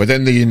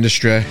within the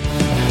industry,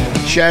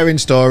 sharing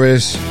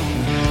stories.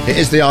 It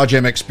is the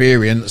RGM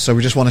experience, so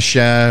we just want to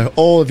share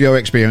all of your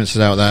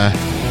experiences out there.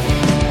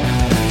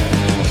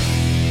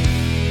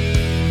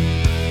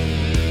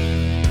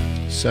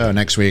 So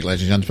next week,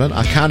 ladies and gentlemen,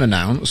 I can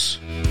announce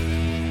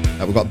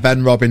that we've got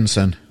Ben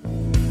Robinson,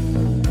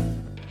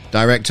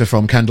 director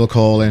from Kendall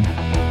Calling,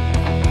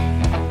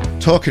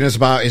 talking to us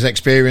about his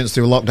experience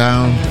through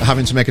lockdown,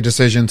 having to make a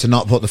decision to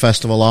not put the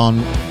festival on,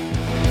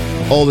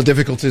 all the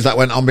difficulties that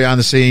went on behind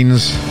the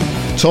scenes,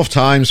 tough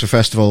times for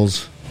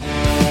festivals.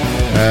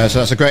 So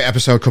that's a great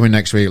episode coming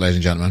next week, ladies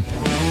and gentlemen.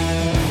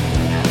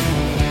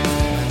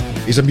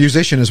 He's a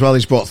musician as well.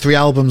 He's brought 3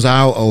 albums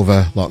out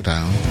over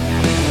lockdown.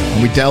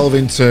 And we delve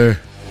into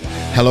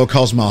Hello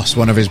Cosmos,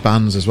 one of his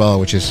bands as well,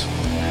 which is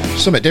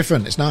something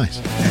different. It's nice.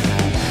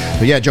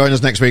 But yeah, join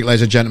us next week,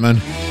 ladies and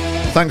gentlemen.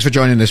 Thanks for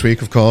joining this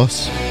week, of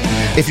course.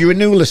 If you're a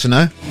new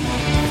listener,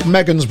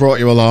 Megan's brought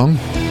you along.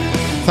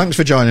 Thanks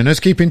for joining us.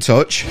 Keep in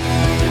touch.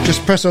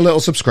 Just press a little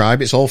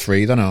subscribe. It's all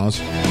free, they're ours.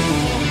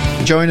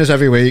 Join us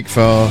every week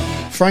for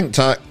Frank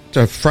Chats.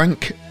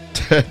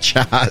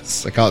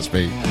 I can't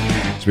speak.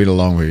 It's been a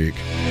long week.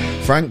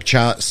 Frank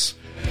Chats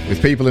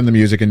with people in the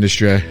music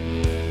industry.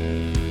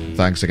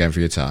 Thanks again for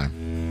your time.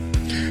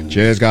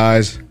 Cheers,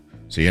 guys.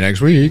 See you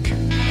next week.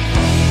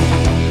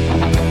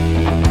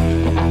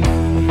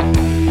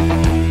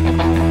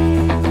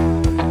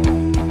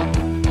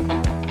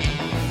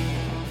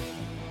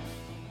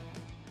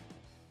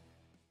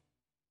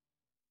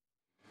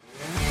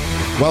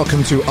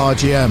 Welcome to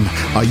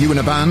RGM. Are you in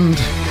a band?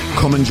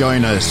 Come and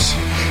join us.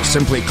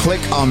 Simply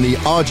click on the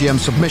RGM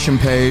submission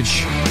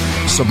page,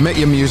 submit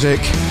your music,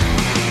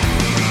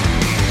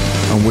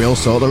 and we'll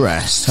sort the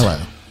rest. Hello.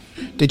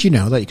 Did you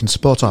know that you can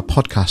support our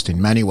podcast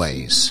in many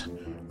ways?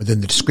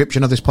 Within the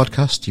description of this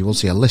podcast, you will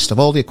see a list of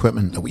all the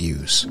equipment that we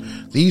use.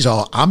 These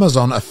are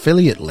Amazon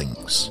affiliate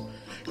links.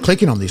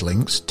 Clicking on these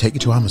links take you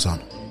to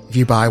Amazon. If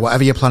you buy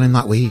whatever you're planning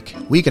that week,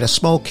 we get a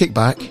small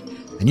kickback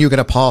and you get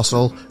a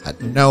parcel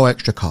at no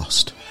extra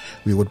cost.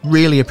 We would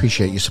really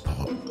appreciate your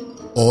support.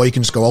 Or you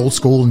can just go old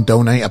school and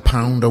donate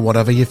 £1 or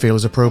whatever you feel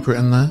is appropriate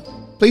in there.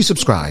 Please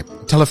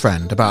subscribe, tell a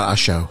friend about our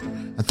show,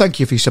 and thank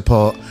you for your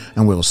support,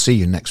 and we'll see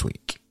you next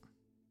week.